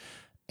Eastwood,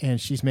 and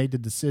she's made the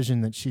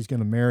decision that she's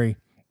going to marry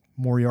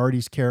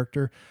Moriarty's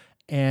character.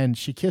 And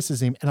she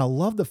kisses him. And I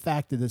love the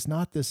fact that it's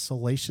not this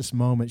salacious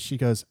moment. She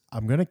goes,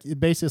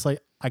 basically it's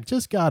like, I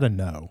just got to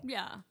know.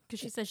 Yeah. Because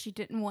she says she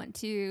didn't want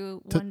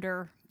to wake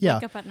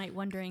up at night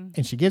wondering.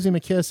 And she gives him a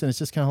kiss, and it's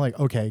just kind of like,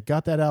 okay,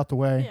 got that out the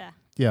way. Yeah.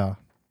 Yeah.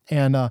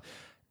 And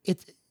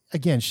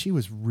again, she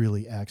was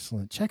really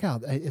excellent. Check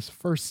out it's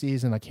first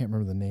season. I can't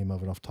remember the name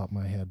of it off the top of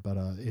my head, but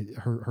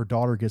her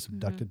daughter gets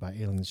abducted by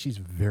aliens. She's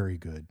very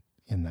good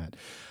in that.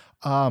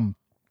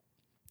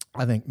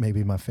 I think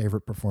maybe my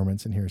favorite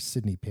performance in here is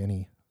Sydney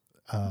Penny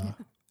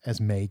as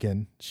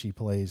Megan. She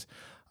plays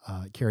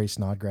Carrie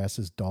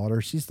Snodgrass's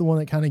daughter. She's the one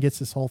that kind of gets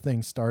this whole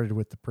thing started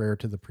with the prayer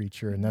to the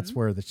preacher, and that's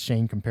where the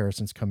Shane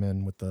comparisons come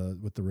in with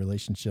the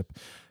relationship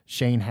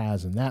Shane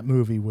has in that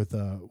movie with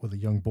a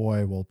young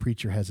boy. Well,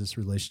 preacher has this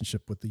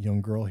relationship with the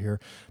young girl here.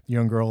 The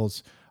young girl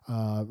is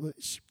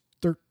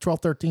 12,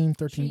 13,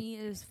 13. She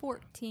is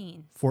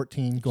 14.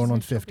 14, going She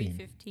on said she'll be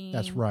 15. 15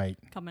 That's right.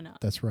 coming up.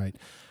 That's right.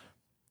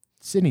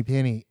 Sydney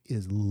Penny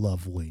is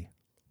lovely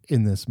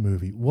in this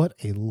movie. What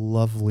a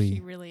lovely,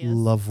 She really is.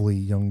 lovely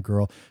young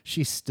girl.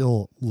 She's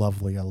still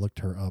lovely. I looked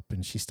her up,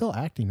 and she's still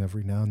acting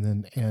every now and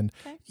then. And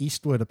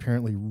Eastwood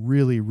apparently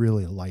really,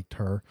 really liked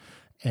her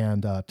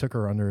and took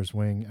her under his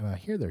wing. And I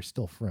hear they're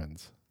still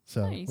friends.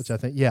 So, Nice. which I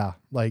think, yeah,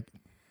 like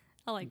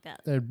I like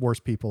that. they're worse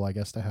people, I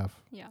guess, to have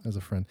Yeah. as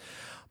a friend.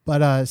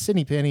 But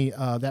Sydney Penny,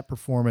 that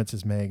performance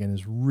as Megan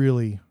is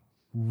really,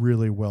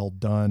 really well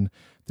done.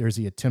 There's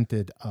the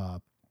attempted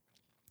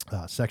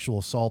sexual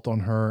assault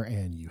on her,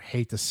 and you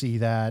hate to see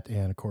that.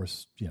 And of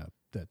course,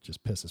 that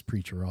just pisses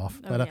Preacher off.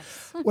 Oh, But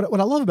yes. what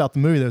I love about the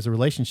movie, there's a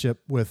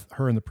relationship with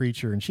her and the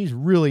Preacher, and she's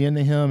really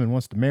into him and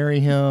wants to marry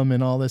him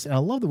and all this. And I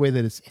love the way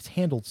that it's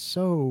handled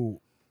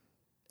so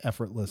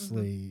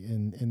effortlessly,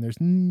 and there's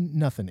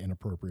nothing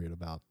inappropriate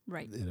about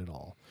it at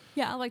all.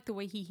 Yeah, I like the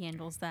way he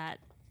handles that.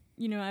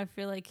 I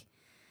feel like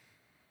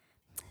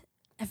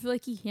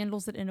he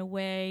handles it in a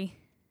way,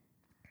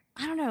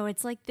 I don't know,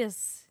 it's like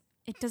this,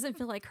 it doesn't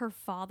feel like her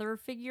father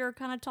figure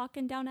kind of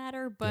talking down at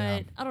her,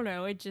 but I don't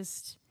know, it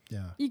just,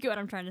 you get what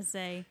I'm trying to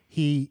say.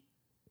 He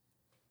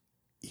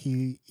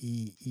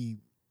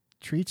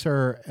treats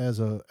her as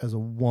a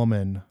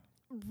woman,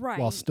 Right.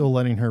 while still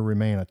letting her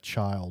remain a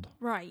child.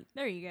 Right.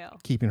 There you go.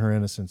 Keeping her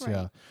innocence,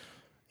 Right.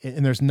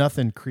 And there's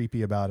nothing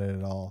creepy about it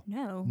at all.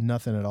 No.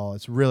 Nothing at all.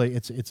 It's really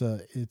it's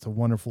a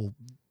wonderful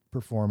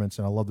performance,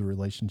 and I love the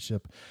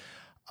relationship.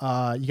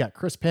 You got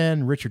Chris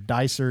Penn, Richard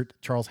Dysart,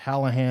 Charles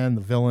Hallahan,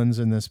 the villains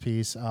in this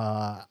piece.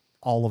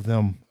 All of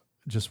them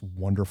just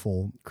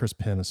wonderful. Chris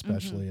Penn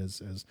especially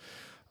as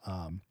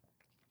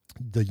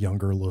the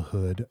younger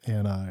LaHood.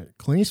 And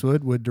Clint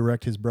Eastwood would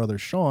direct his brother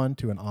Sean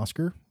to an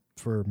Oscar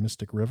for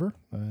Mystic River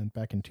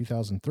back in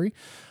 2003.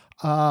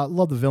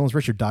 Love the villains.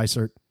 Richard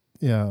Dysart,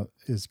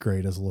 is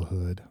great as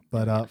LaHood.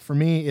 But for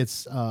me,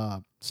 it's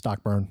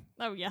Stockburn.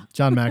 Oh, yeah.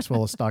 John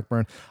Maxwell is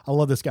Stockburn. I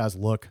love this guy's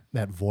look,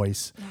 that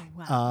voice. Oh,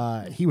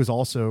 wow. He was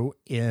also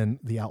in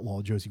The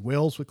Outlaw Josie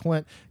Wales with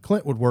Clint.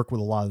 Clint would work with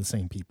a lot of the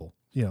same people.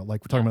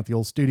 Like we're talking about the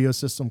old studio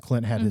system.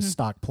 Clint had his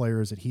stock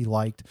players that he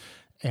liked,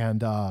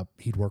 and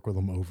he'd work with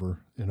them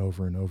over and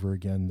over and over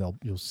again.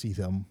 You'll see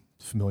them,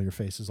 familiar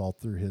faces all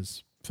through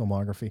his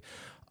filmography.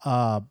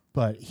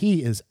 But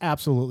he is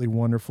absolutely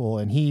wonderful,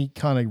 and he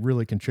kind of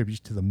really contributes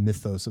to the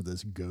mythos of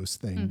this ghost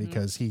thing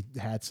because he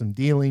had some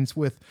dealings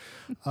with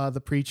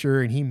the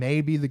Preacher, and he may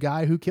be the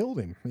guy who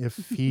killed him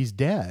if he's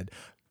dead.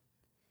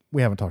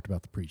 We haven't talked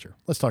about the Preacher.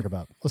 Let's talk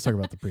about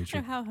the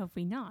Preacher. How have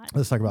we not?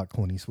 Let's talk about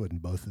Clint Eastwood in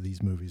both of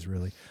these movies.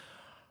 Really,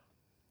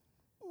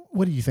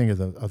 what do you think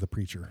of the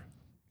Preacher?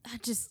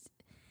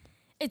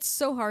 It's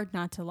so hard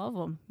not to love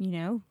him.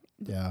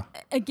 Yeah.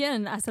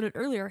 Again, I said it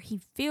earlier.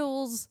 He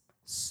feels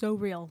so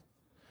real.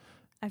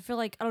 I feel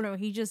like, I don't know,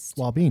 he just...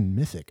 While being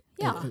mythic.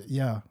 Yeah.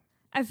 Yeah.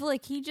 I feel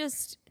like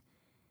he's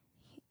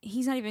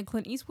not even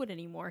Clint Eastwood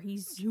anymore.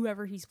 He's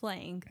whoever he's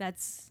playing.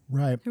 That's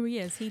right. Who he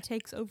is. He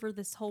takes over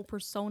this whole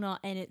persona,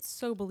 and it's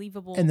so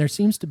believable. And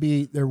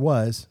there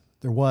was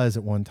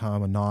at one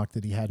time a knock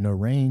that he had no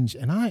range.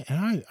 And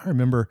I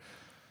remember,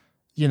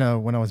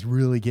 when I was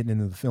really getting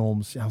into the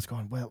films, I was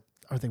going, well,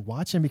 are they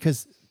watching?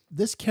 Because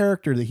this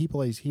character that he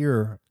plays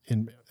here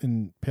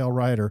in Pale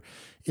Rider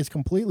is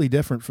completely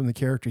different from the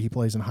character he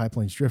plays in High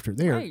Plains Drifter.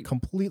 They are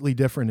completely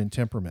different in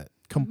temperament,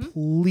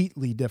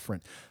 completely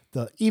different.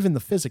 Even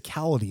the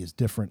physicality is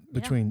different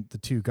between the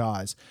two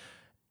guys.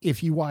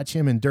 If you watch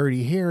him in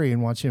Dirty Harry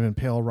and watch him in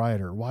Pale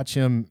Rider, watch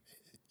him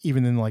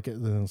even in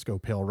let's go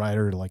Pale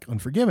Rider to like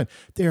Unforgiven,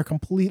 they are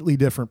completely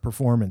different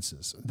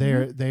performances. They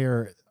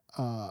are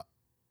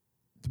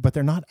but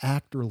they're not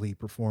actorly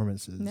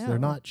performances. No. They're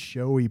not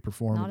showy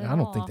performances. I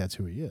don't think all. that's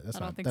who he is. That's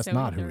so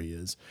not either. who he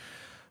is.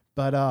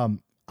 But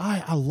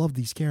I love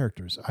these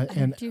characters. I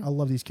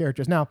love these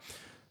characters. Now,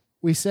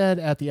 we said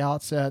at the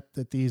outset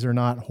that these are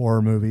not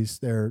horror movies.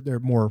 They're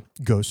more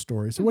ghost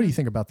stories. So what do you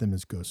think about them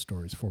as ghost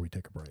stories before we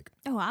take a break?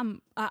 Oh,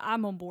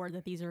 I'm on board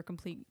that these are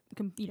complete.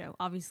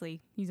 Obviously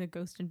he's a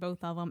ghost in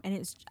both of them,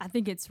 and I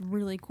think it's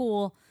really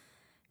cool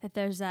that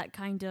there's that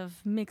kind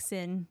of mix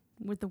in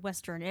with the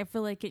Western. I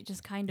feel like it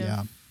just kind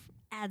of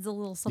adds a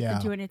little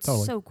something to it. And it's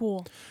so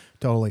cool.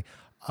 Totally.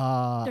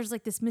 There's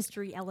like this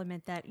mystery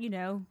element that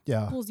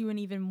pulls you in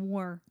even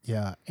more.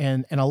 Yeah,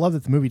 and I love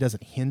that the movie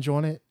doesn't hinge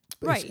on it.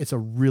 Right. It's a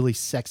really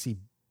sexy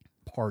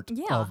part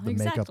of the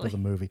makeup of the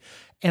movie,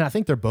 and I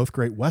think they're both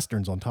great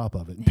westerns on top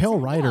of it. And Pale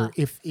Rider,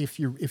 if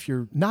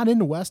you're not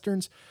into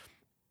westerns,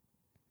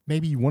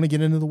 maybe you want to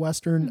get into the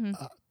Western.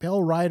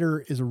 Pale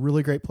Rider is a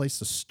really great place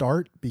to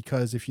start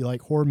because if you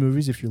like horror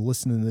movies, if you're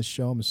listening to this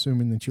show, I'm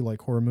assuming that you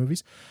like horror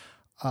movies.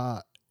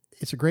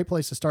 It's a great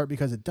place to start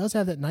because it does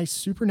have that nice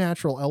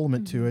supernatural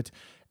element to it.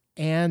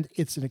 And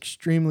it's an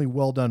extremely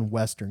well done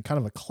Western, kind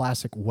of a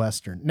classic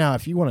Western. Now,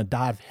 if you want to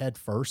dive head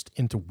first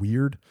into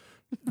weird,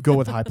 go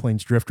with High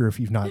Plains Drifter if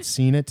you've not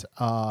seen it.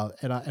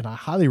 And I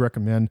highly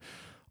recommend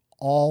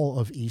all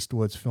of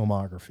Eastwood's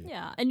filmography.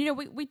 Yeah, and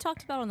we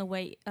talked about on the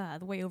way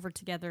over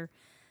together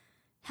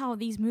how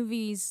these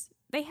movies,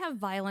 they have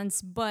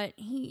violence, but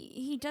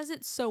he does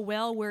it so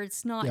well where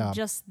it's not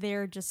just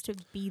there just to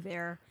be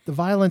there. The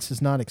violence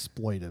is not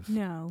exploitive.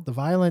 No. The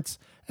violence,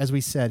 as we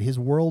said, his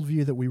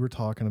worldview that we were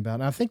talking about,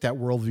 and I think that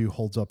worldview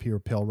holds up here,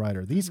 Pale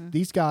Rider.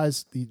 These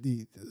guys,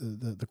 the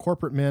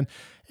corporate men,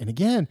 and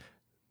again,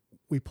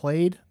 we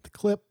played the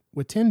clip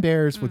with 10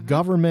 Bears, with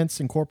governments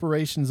and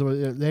corporations.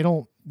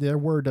 Their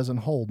word doesn't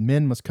hold.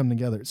 Men must come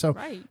together. So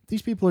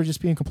these people are just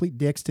being complete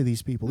dicks to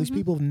these people. These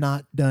people have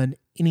not done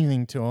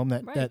anything to them.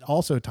 That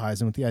also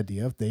ties in with the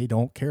idea of they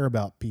don't care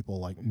about people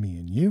like me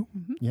and you.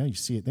 Yeah, you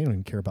see it. They don't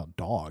even care about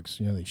dogs.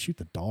 You know, they shoot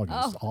the dog.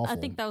 And it's awful. I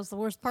think that was the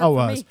worst part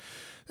for me.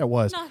 That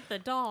was. Not the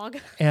dog.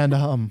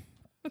 And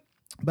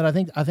but I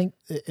think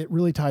it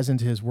really ties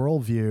into his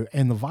worldview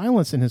and the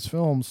violence in his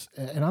films.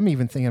 And I'm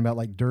even thinking about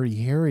like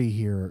Dirty Harry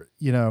here.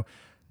 You know,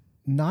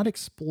 not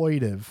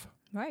exploitive.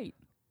 Right.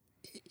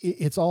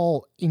 It's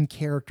all in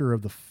character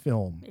of the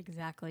film.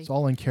 Exactly. It's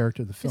all in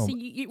character of the film.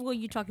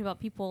 You talked about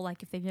people,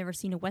 like, if they've never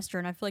seen a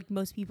Western. I feel like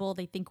most people,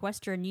 they think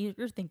Western,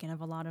 you're thinking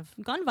of a lot of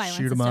gun violence.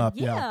 Shoot 'em and stuff. up,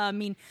 yeah. I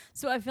mean,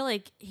 so I feel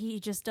like he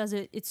just does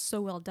it. It's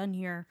so well done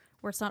here,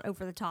 where it's not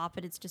over the top,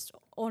 and it's just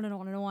on and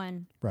on and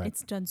on. Right.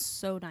 It's done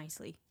so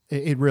nicely.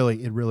 It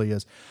really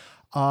is.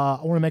 I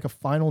want to make a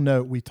final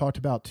note. We talked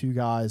about two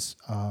guys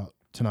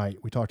tonight.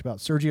 We talked about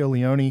Sergio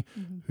Leone,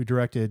 who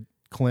directed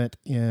Clint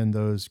in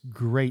those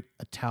great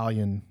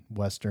Italian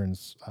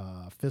Westerns,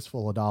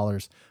 Fistful of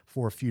Dollars,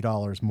 For a Few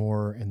Dollars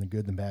More, and The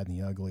Good, the Bad, and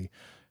the Ugly.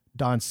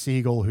 Don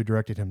Siegel, who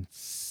directed him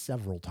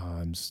several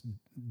times,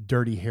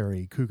 Dirty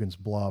Harry, Coogan's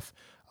Bluff,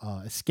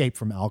 Escape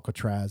from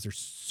Alcatraz. There's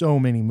so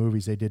many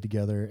movies they did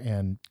together,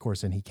 and of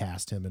course, then he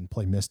cast him and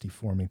played Misty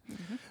for me.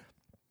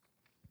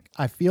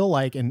 I feel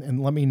like,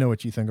 and let me know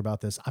what you think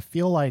about this, I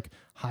feel like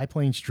High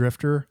Plains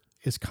Drifter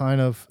is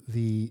kind of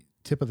the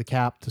tip of the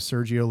cap to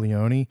Sergio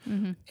Leone,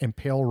 and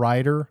Pale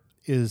Rider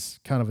is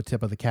kind of a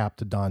tip of the cap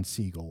to Don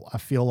Siegel. I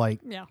feel like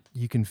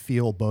you can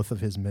feel both of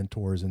his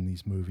mentors in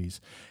these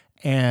movies.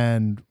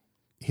 And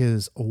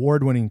his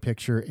award-winning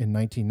picture in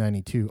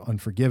 1992,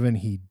 Unforgiven,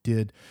 he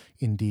did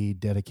indeed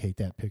dedicate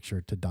that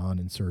picture to Don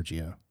and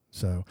Sergio.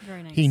 So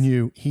very nice.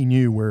 he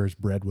knew where his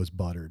bread was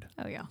buttered.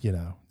 Oh yeah. You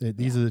know,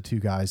 these are the two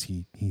guys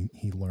he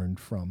learned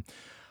from.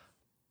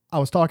 I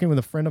was talking with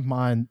a friend of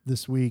mine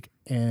this week,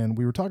 and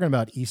we were talking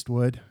about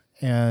Eastwood.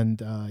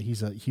 And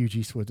he's a huge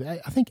Eastwood.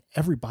 I think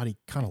everybody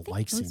kind of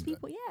likes him.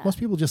 Most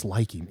people just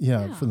like him,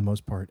 for the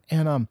most part.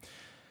 And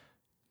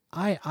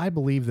I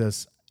believe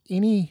this.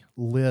 Any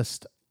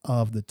list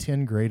of the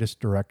 10 greatest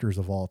directors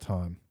of all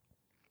time,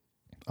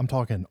 I'm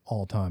talking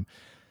all time,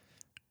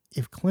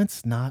 if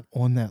Clint's not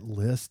on that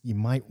list, you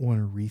might want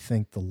to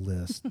rethink the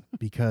list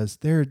because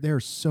there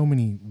are so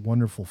many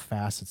wonderful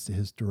facets to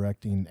his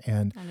directing,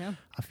 and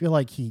I feel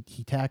like he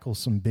tackles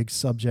some big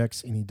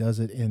subjects, and he does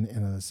it in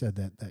as I said,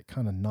 that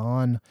kind of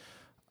non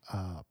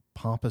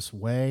pompous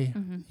way.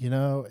 You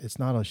know, it's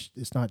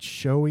not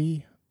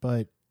showy,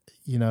 but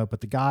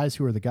the guys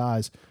who are the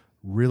guys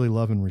really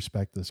love and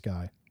respect this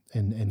guy,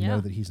 and know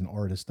that he's an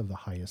artist of the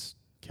highest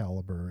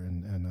caliber,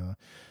 and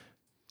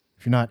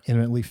if you're not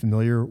intimately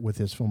familiar with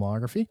his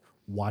filmography,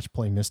 watch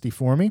Play Misty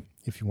for me.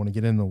 If you want to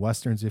get into the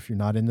Westerns, if you're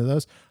not into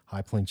those,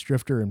 High Plains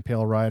Drifter and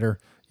Pale Rider,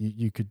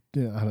 you could,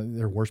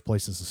 they're worse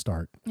places to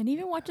start. And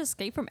even watch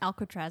Escape from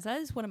Alcatraz. That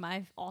is one of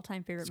my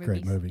all-time favorite movies. It's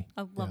a great movie.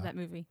 I love that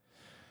movie.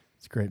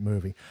 It's a great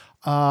movie.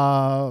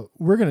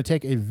 We're going to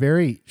take a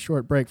very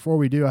short break. Before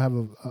we do, I have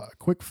a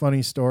quick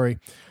funny story.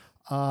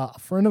 A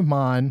friend of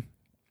mine,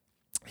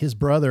 his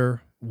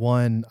brother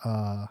won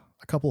a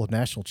couple of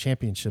national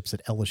championships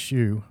at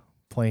LSU,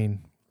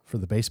 playing for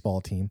the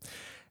baseball team.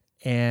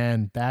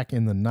 And back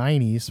in the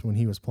 90s, when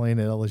he was playing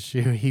at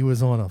LSU, he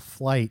was on a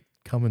flight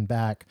coming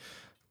back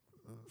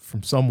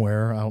from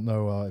somewhere. I don't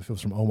know if it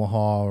was from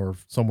Omaha or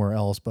somewhere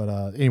else, but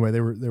anyway, they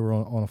were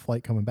on a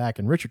flight coming back.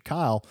 And Richard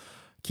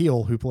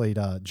Kiel, who played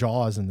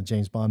Jaws in the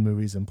James Bond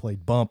movies and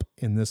played Bump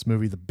in this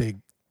movie, the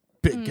big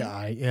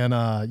guy.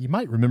 And you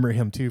might remember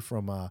him too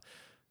from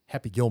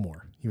Happy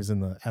Gilmore. He was in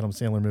the Adam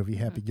Sandler movie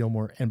Happy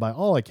Gilmore. And by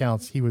all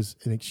accounts, he was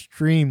an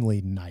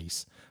extremely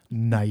nice,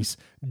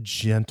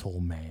 gentle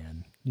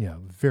man.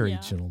 Very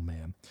gentle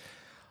man.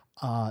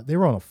 They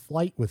were on a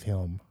flight with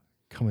him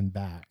coming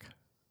back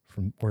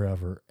from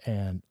wherever,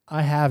 and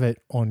I have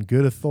it on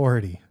good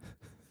authority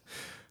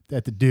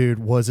that the dude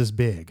was as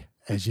big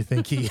as you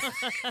think he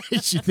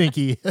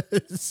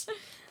is.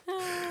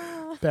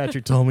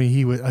 Patrick told me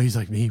he was. He's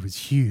like, he was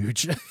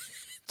huge.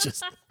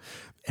 Just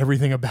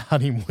everything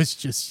about him was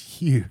just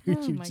huge.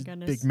 Oh, he my was just a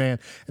goodness. big man.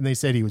 And they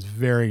said he was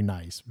very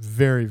nice.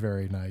 Very,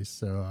 very nice.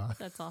 So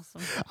that's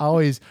awesome. I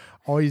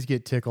always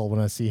get tickled when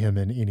I see him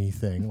in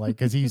anything. Like,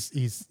 because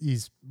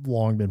he's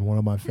long been one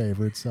of my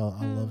favorites. I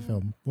love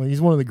him. Well,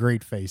 he's one of the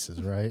great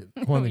faces, right?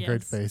 One of the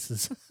great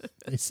faces.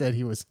 They said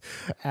he was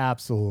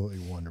absolutely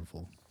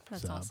wonderful.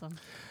 That's awesome.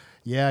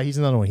 Yeah, he's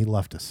another one. He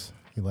left us.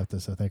 He left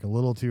us, I think, a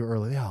little too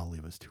early. Yeah, I'll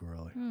leave us too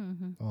early.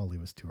 I'll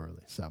leave us too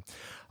early. So,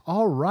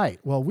 all right.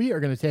 Well, we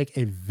are going to take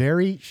a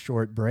very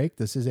short break.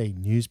 This is a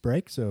news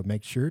break, so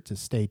make sure to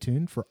stay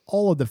tuned for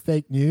all of the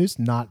fake news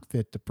not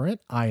fit to print.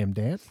 I am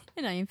Dan.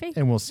 And I am Faith.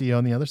 And we'll see you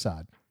on the other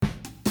side.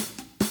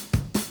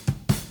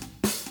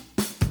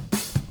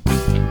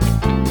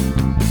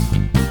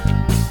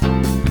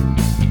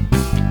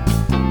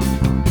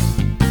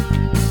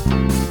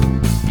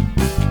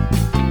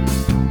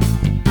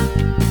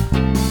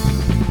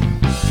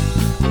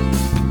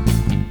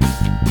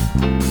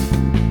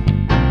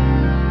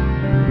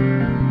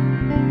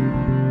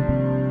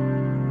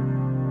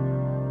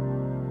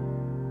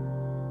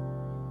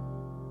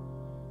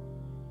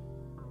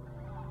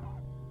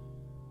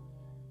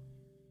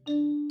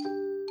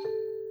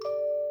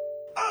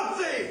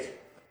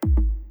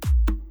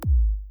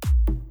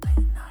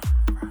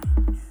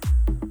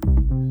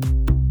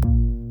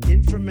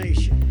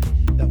 Information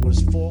that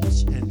was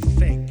false and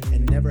fake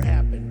and never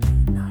happened.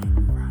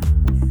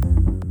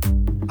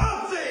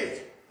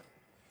 Update!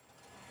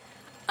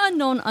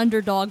 Unknown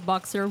underdog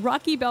boxer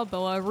Rocky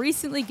Balboa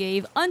recently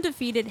gave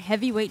undefeated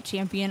heavyweight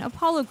champion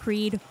Apollo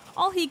Creed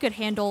all he could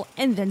handle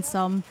and then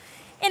some,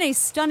 in a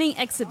stunning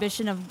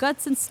exhibition of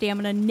guts and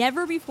stamina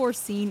never before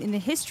seen in the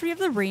history of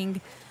the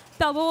ring.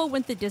 Balboa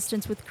went the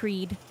distance with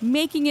Creed,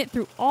 making it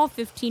through all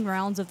 15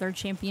 rounds of their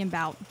champion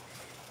bout.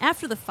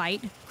 After the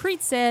fight,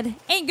 Creed said,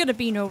 "Ain't gonna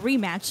be no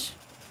rematch,"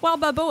 while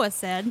Balboa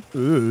said,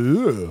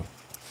 Ooh.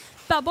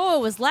 Balboa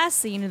was last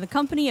seen in the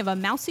company of a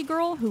mousy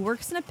girl who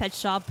works in a pet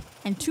shop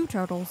and 2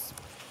 turtles.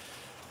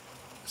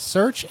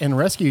 Search and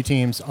rescue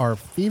teams are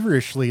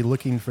feverishly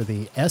looking for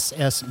the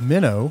SS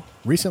Minnow,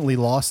 recently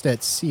lost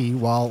at sea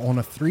while on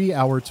a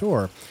 3-hour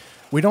tour.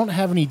 We don't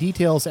have any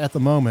details at the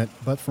moment,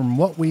 but from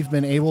what we've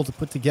been able to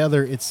put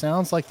together, it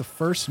sounds like the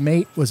first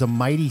mate was a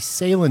mighty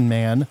sailing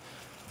man.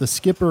 The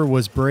skipper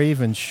was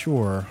brave and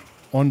sure.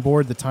 On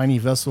board the tiny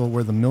vessel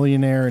were the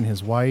millionaire and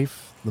his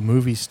wife, the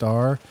movie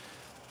star,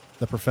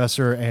 the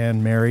professor,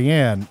 and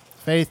Marianne.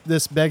 Faith,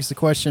 this begs the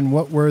question,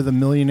 what were the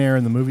millionaire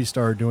and the movie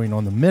star doing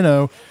on the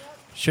Minnow?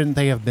 Shouldn't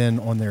they have been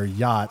on their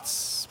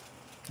yachts?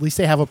 At least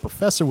they have a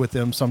professor with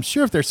them, so I'm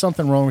sure if there's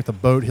something wrong with the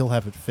boat, he'll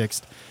have it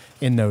fixed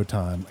in no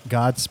time.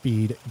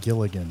 Godspeed,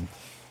 Gilligan.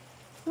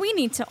 We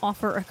need to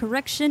offer a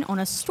correction on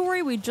a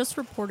story we just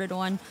reported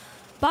on.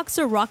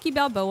 Boxer Rocky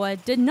Balboa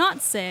did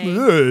not say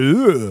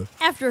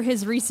after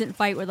his recent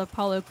fight with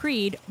Apollo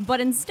Creed, but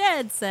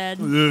instead said,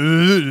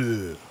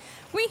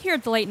 "We here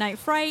at the Late Night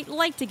Fright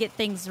like to get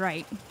things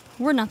right.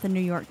 We're not the New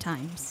York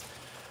Times."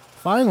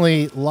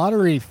 Finally,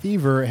 lottery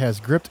fever has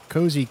gripped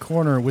Cozy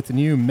Corner with the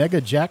new mega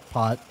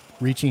jackpot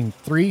reaching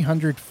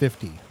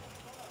 $350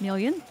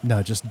 million?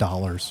 No, just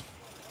dollars.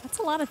 That's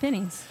a lot of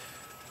pennies.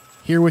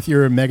 Here with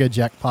your mega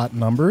jackpot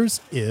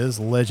numbers is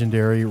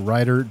legendary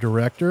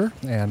writer-director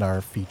and our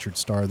featured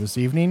star this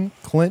evening,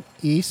 Clint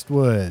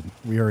Eastwood.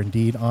 We are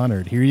indeed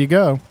honored. Here you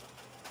go.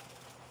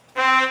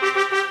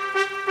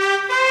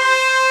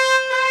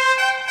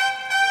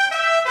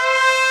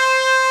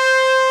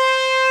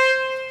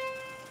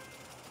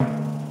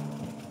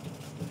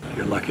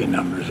 Your lucky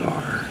numbers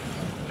are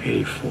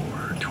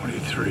 84,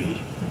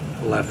 23,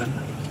 11,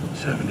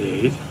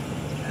 78,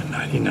 and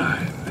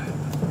 99.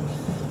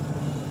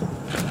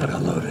 What a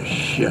load of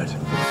shit.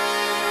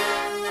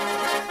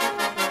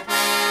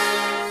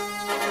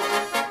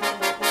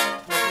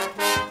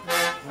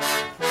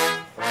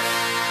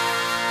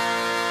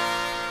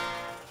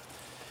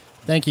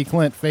 Thank you,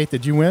 Clint. Faith,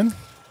 did you win?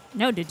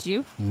 No, did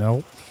you?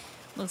 Nope.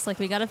 Looks like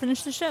we got to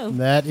finish the show.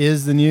 That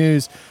is the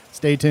news.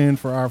 Stay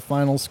tuned for our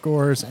final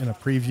scores and a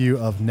preview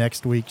of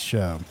next week's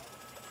show.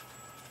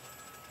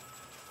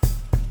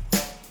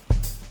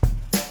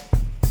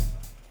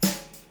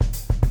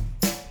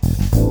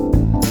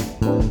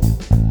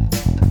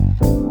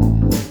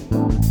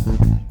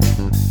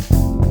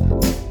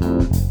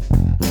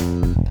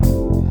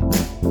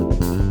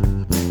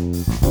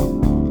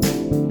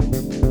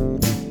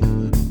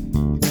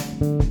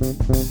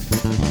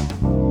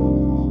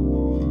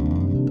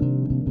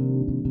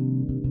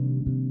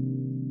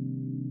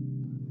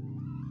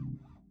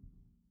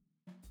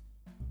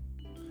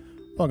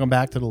 Welcome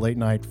back to the Late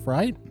Night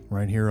Fright,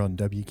 right here on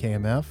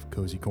WKMF,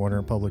 Cozy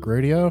Corner Public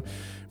Radio.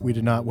 We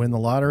did not win the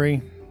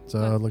lottery,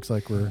 so it looks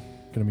like we're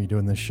going to be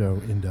doing this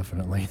show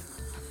indefinitely.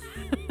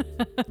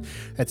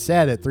 It's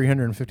sad that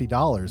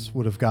 $350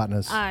 would have gotten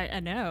us.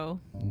 I know.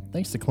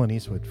 Thanks to Clint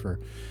Eastwood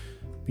for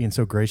being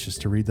so gracious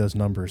to read those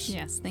numbers.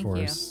 Yes, thank for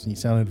you. us. He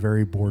sounded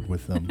very bored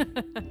with them.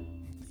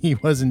 He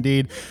was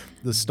indeed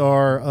the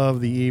star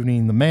of the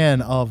evening, the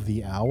man of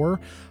the hour,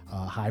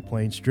 High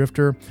Plains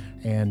Drifter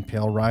and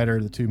Pale Rider,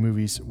 the 2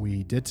 movies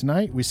we did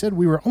tonight. We said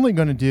we were only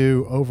going to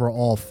do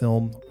overall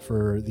film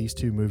for these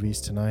 2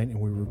 movies tonight, and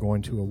we were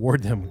going to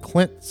award them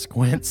Clint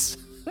Squints.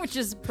 Which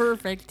is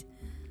perfect.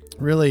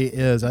 Really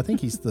is. I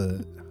think he's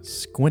the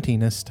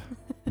squintingest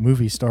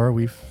movie star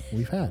we've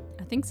had.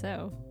 I think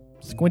so.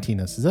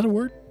 Squintiness. Is that a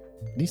word?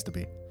 It needs to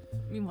be.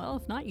 Well,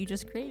 if not, you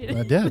just created it.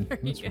 I did. There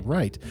you That's go.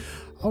 right.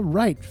 All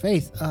right,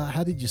 Faith,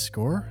 how did you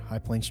score High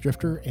Plains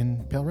Drifter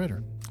and Pale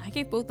Rider? I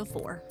gave both a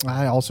 4.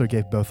 I also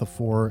gave both a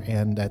 4,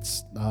 and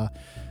that's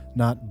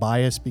not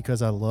biased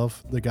because I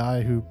love the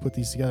guy who put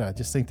these together. I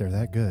just think they're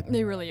that good.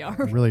 They really are.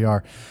 They really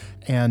are.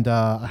 And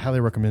I highly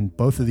recommend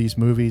both of these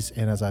movies.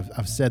 And as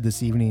I've said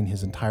this evening,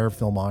 his entire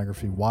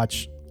filmography,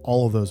 watch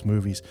all of those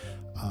movies.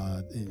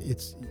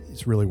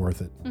 It's really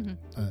worth it.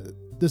 Mm-hmm.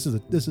 This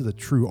is a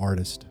true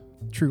artist.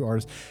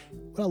 What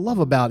I love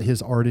about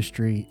his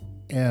artistry,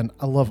 and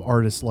I love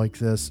artists like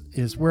this,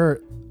 is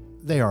where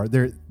they are.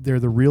 They're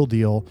the real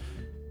deal.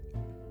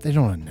 They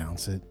don't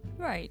announce it.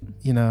 Right.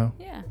 You know?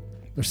 Yeah.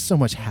 There's so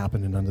much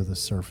happening under the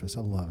surface.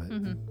 I love it.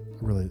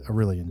 Mm-hmm. I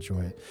really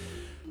enjoy it.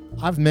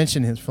 I've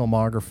mentioned his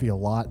filmography a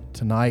lot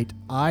tonight.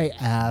 I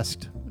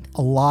asked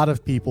a lot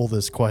of people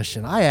this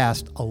question.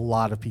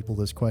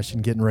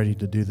 Getting ready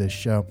to do this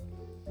show.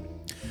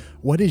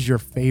 What is your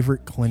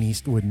favorite Clint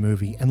Eastwood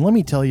movie? And let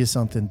me tell you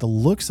something. The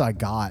looks I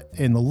got,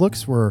 and the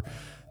looks were,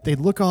 they'd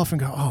look off and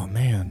go, oh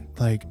man,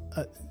 like,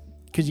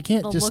 because you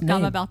can't The just look name.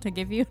 I'm about to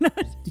give you.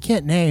 You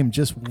can't name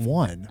just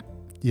one.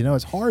 You know,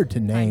 it's hard to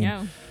name I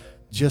know.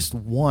 just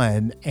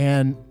one.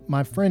 And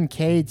my friend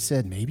Cade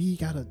said, maybe you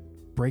got to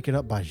break it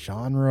up by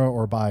genre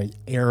or by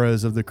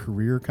eras of the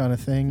career kind of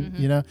thing.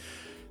 Mm-hmm. You know,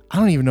 I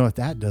don't even know if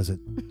that does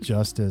it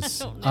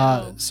justice. I don't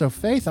know. So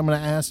Faith, I'm going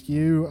to ask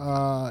you,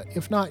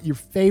 if not your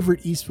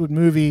favorite Eastwood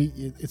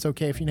movie, it's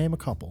okay if you name a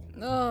couple.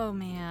 Oh,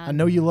 man. I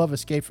know you love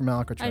Escape from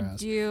Alcatraz. I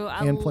do.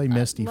 And Play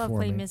Misty I love for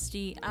Play me.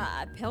 Misty.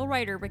 Pale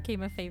Rider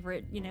became a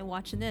favorite,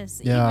 watching this.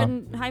 Yeah.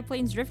 Even High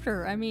Plains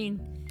Drifter. I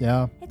mean,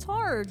 Yeah. it's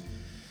hard.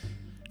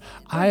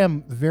 I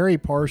am very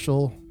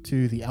partial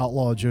to The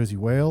Outlaw of Josie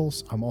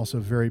Wales. I'm also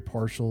very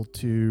partial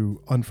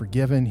to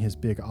Unforgiven, his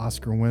big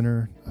Oscar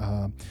winner.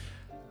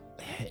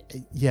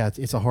 Yeah,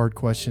 it's a hard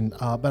question,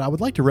 but I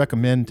would like to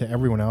recommend to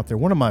everyone out there,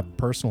 one of my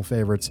personal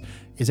favorites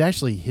is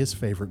actually his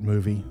favorite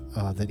movie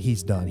that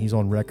he's done. He's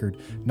on record,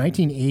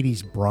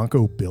 1980s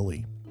Bronco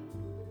Billy,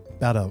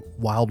 about a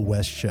Wild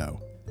West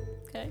show.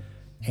 Okay.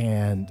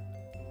 And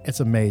it's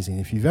amazing.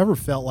 If you've ever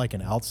felt like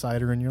an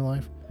outsider in your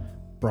life,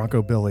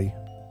 Bronco Billy,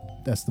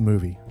 that's the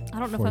movie. I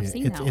don't know for if I've you.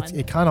 seen that one.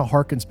 It kind of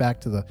harkens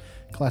back to the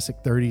classic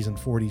 30s and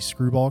 40s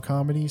screwball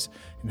comedies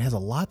and has a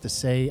lot to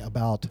say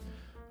about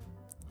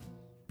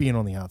being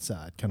on the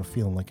outside, kind of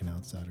feeling like an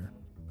outsider.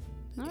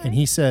 All right. And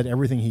he said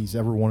everything he's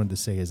ever wanted to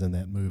say is in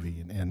that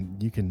movie,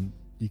 and you can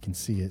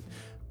see it.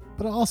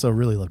 But I also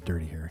really love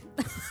Dirty Harry.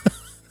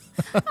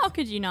 How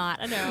could you not?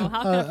 I know.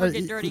 How could I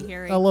forget Dirty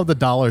Harry? I love the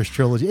Dollars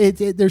trilogy.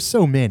 There's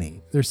so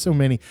many.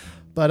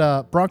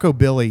 But Bronco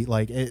Billy,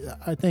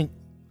 I think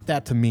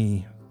that to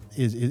me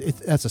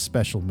that's a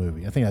special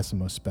movie. I think that's the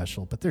most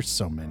special. But there's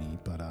so many.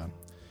 But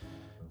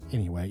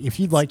anyway, if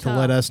you'd like to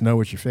let us know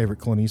what your favorite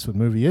Clint Eastwood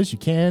movie is, you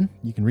can.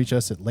 You can reach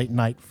us at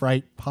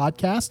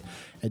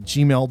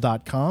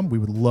latenightfrightpodcast@gmail.com. We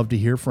would love to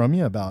hear from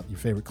you about your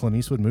favorite Clint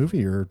Eastwood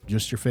movie or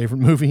just your favorite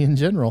movie in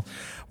general.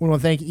 We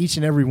want to thank each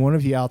and every one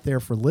of you out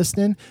there for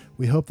listening.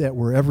 We hope that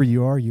wherever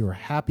you are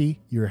happy,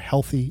 you're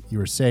healthy,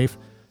 you're safe,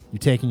 you're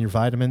taking your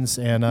vitamins,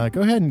 and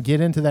go ahead and get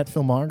into that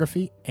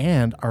filmography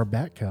and our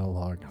back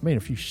catalog. I made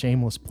a few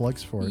shameless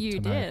plugs for it You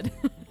tonight.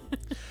 did.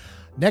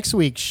 Next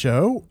week's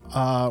show,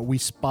 we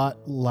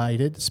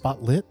spotlighted.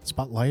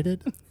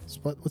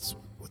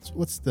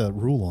 What's the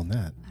rule on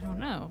that? I don't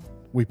know.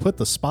 We put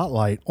the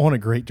spotlight on a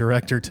great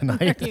director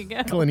tonight, There you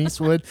go. Clint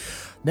Eastwood.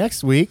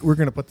 Next week, we're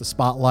going to put the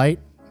spotlight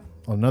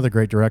on another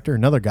great director,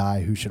 another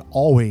guy who should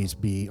always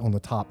be on the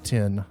top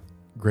 10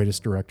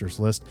 greatest directors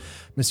list,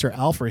 Mr.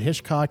 Alfred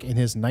Hitchcock in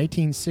his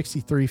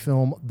 1963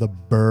 film The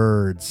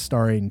Birds,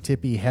 starring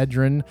Tippi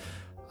Hedren.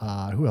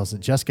 Who else?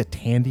 Jessica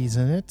Tandy's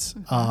in it.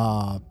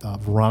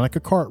 Veronica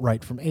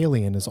Cartwright from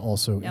Alien is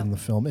also in the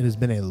film. It has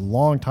been a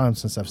long time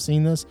since I've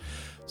seen this.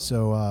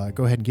 So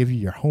go ahead and give you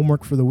your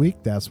homework for the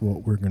week. That's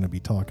what we're going to be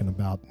talking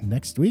about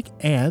next week.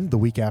 And the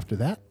week after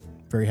that,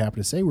 very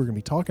happy to say, we're going to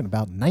be talking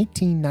about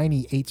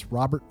 1998's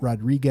Robert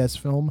Rodriguez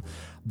film,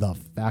 The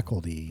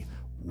Faculty.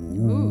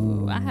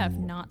 Ooh, I have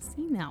not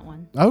seen that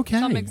one. Okay.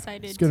 So I'm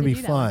excited. It's going to be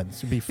do that fun. one.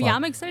 It's going to be But fun. yeah,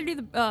 I'm excited to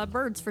do the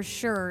Birds for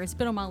sure. It's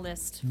been on my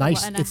list.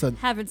 Nice. And It's I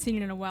haven't seen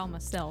it in a while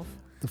myself.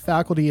 The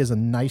Faculty is a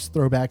nice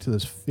throwback to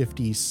those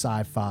 50s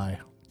sci-fi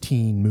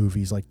teen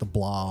movies like The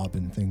Blob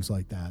and things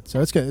like that.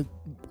 So it's good.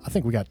 I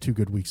think we got 2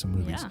 good weeks of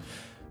movies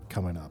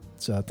coming up.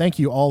 So thank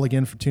you all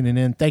again for tuning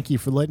in. Thank you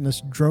for letting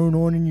us drone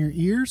on in your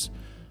ears.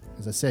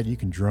 As I said, you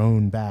can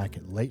drone back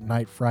at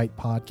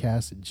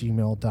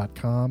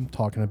latenightfrightpodcast@gmail.com.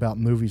 Talking about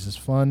movies is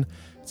fun.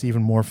 It's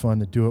even more fun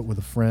to do it with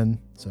a friend.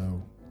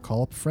 So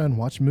call up a friend,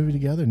 watch a movie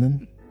together, and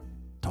then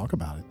talk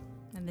about it.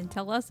 And then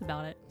tell us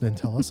about it. Then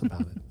tell us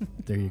about it.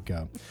 There you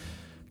go.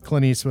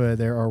 Clint Eastwood,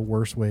 there are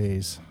worse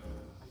ways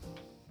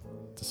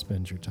to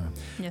spend your time.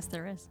 Yes,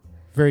 there is.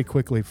 Very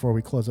quickly before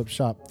we close up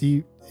shop,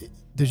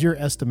 does your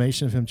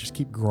estimation of him just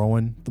keep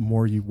growing the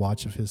more you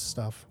watch of his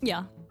stuff?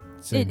 Yeah,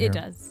 Same it here.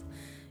 does.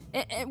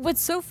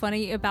 What's so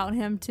funny about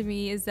him to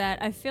me is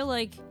that I feel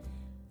like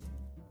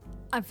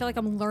I feel like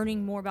I'm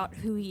learning more about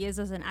who he is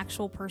as an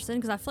actual person,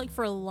 because I feel like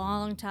for a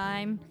long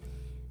time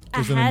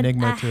There's an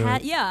enigma to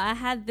it. Yeah, I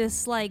had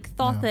this like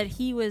thought that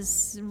he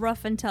was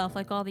rough and tough,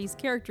 like all these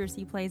characters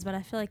he plays, but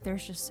I feel like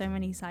there's just so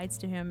many sides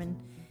to him, and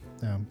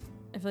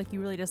I feel like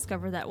you really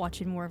discover that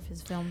watching more of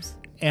his films.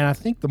 And I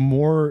think the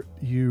more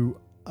you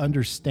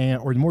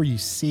understand, or the more you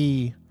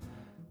see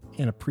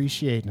and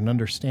appreciate and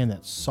understand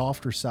that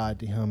softer side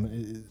to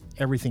him,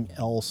 everything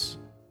else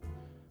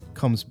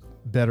comes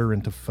better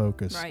into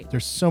focus. Right.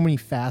 There's so many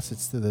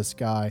facets to this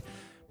guy,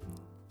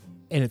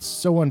 and it's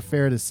so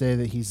unfair to say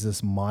that he's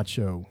this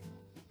macho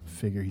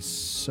figure. He's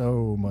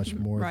so much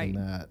more than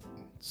that.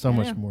 So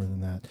much more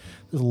than that.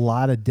 There's a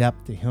lot of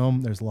depth to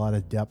him. There's a lot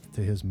of depth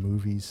to his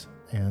movies.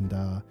 And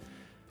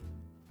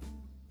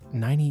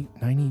 90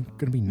 going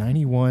to be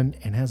 91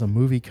 and has a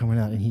movie coming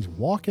out, and he's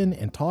walking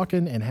and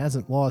talking and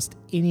hasn't lost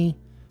any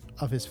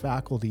of his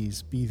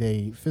faculties, be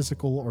they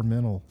physical or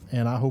mental.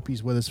 And I hope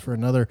he's with us for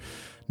another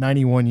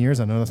 91 years.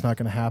 I know that's not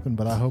going to happen,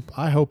 but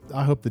I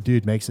hope the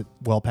dude makes it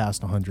well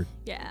past 100.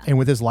 Yeah. And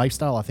with his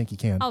lifestyle, I think he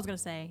can. I was going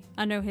to say,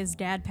 I know his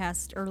dad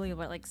passed early,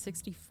 like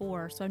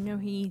 64, so I know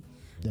he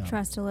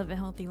tries to live a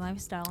healthy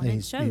lifestyle, and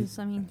it shows.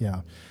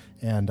 Yeah.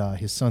 And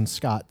his son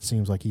Scott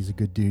seems like he's a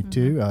good dude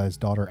too. His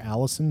daughter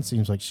Allison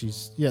seems like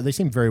they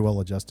seem very well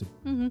adjusted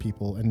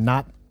people, and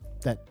not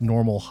that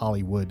normal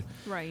Hollywood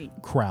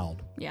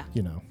crowd. Yeah.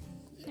 You know.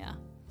 Yeah.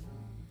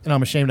 And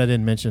I'm ashamed I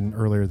didn't mention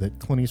earlier that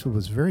Clint Eastwood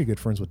was very good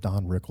friends with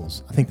Don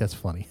Rickles. I think that's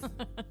funny.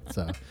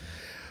 So,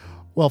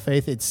 well,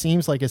 Faith, it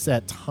seems like it's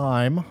that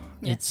time.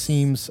 Yes. It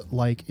seems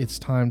like it's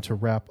time to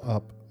wrap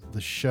up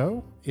the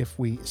show. If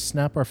we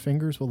snap our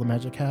fingers, will the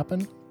magic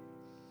happen?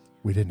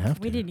 We didn't have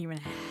to. We didn't even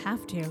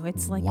have to.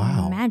 It's like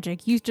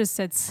magic. You just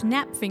said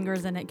snap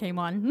fingers and it came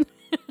on.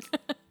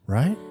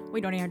 Right?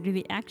 We don't even have to do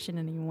the action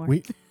anymore.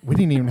 We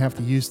didn't even have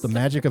to use the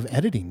magic of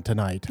editing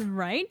tonight.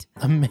 Right?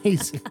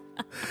 Amazing.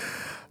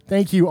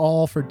 Thank you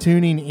all for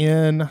tuning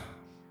in. It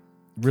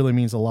really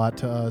means a lot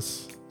to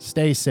us.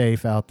 Stay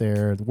safe out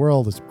there. The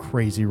world is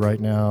crazy right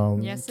now.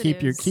 Yes,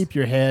 keep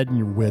your head and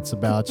your wits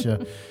about you.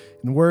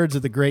 In the words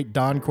of the great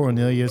Don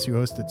Cornelius, who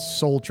hosted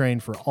Soul Train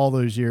for all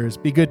those years,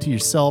 be good to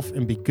yourself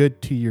and be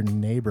good to your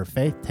neighbor.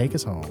 Faith, take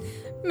us home.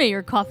 May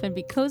your coffin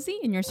be cozy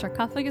and your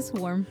sarcophagus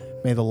warm.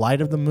 May the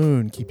light of the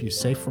moon keep you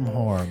safe from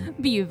harm.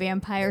 Be you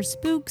vampire,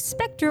 spook,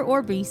 specter,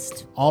 or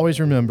beast. Always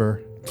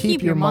remember,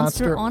 keep your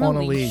monster on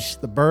a leash.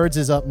 The Birds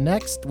is up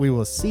next. We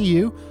will see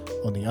you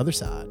on the other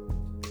side.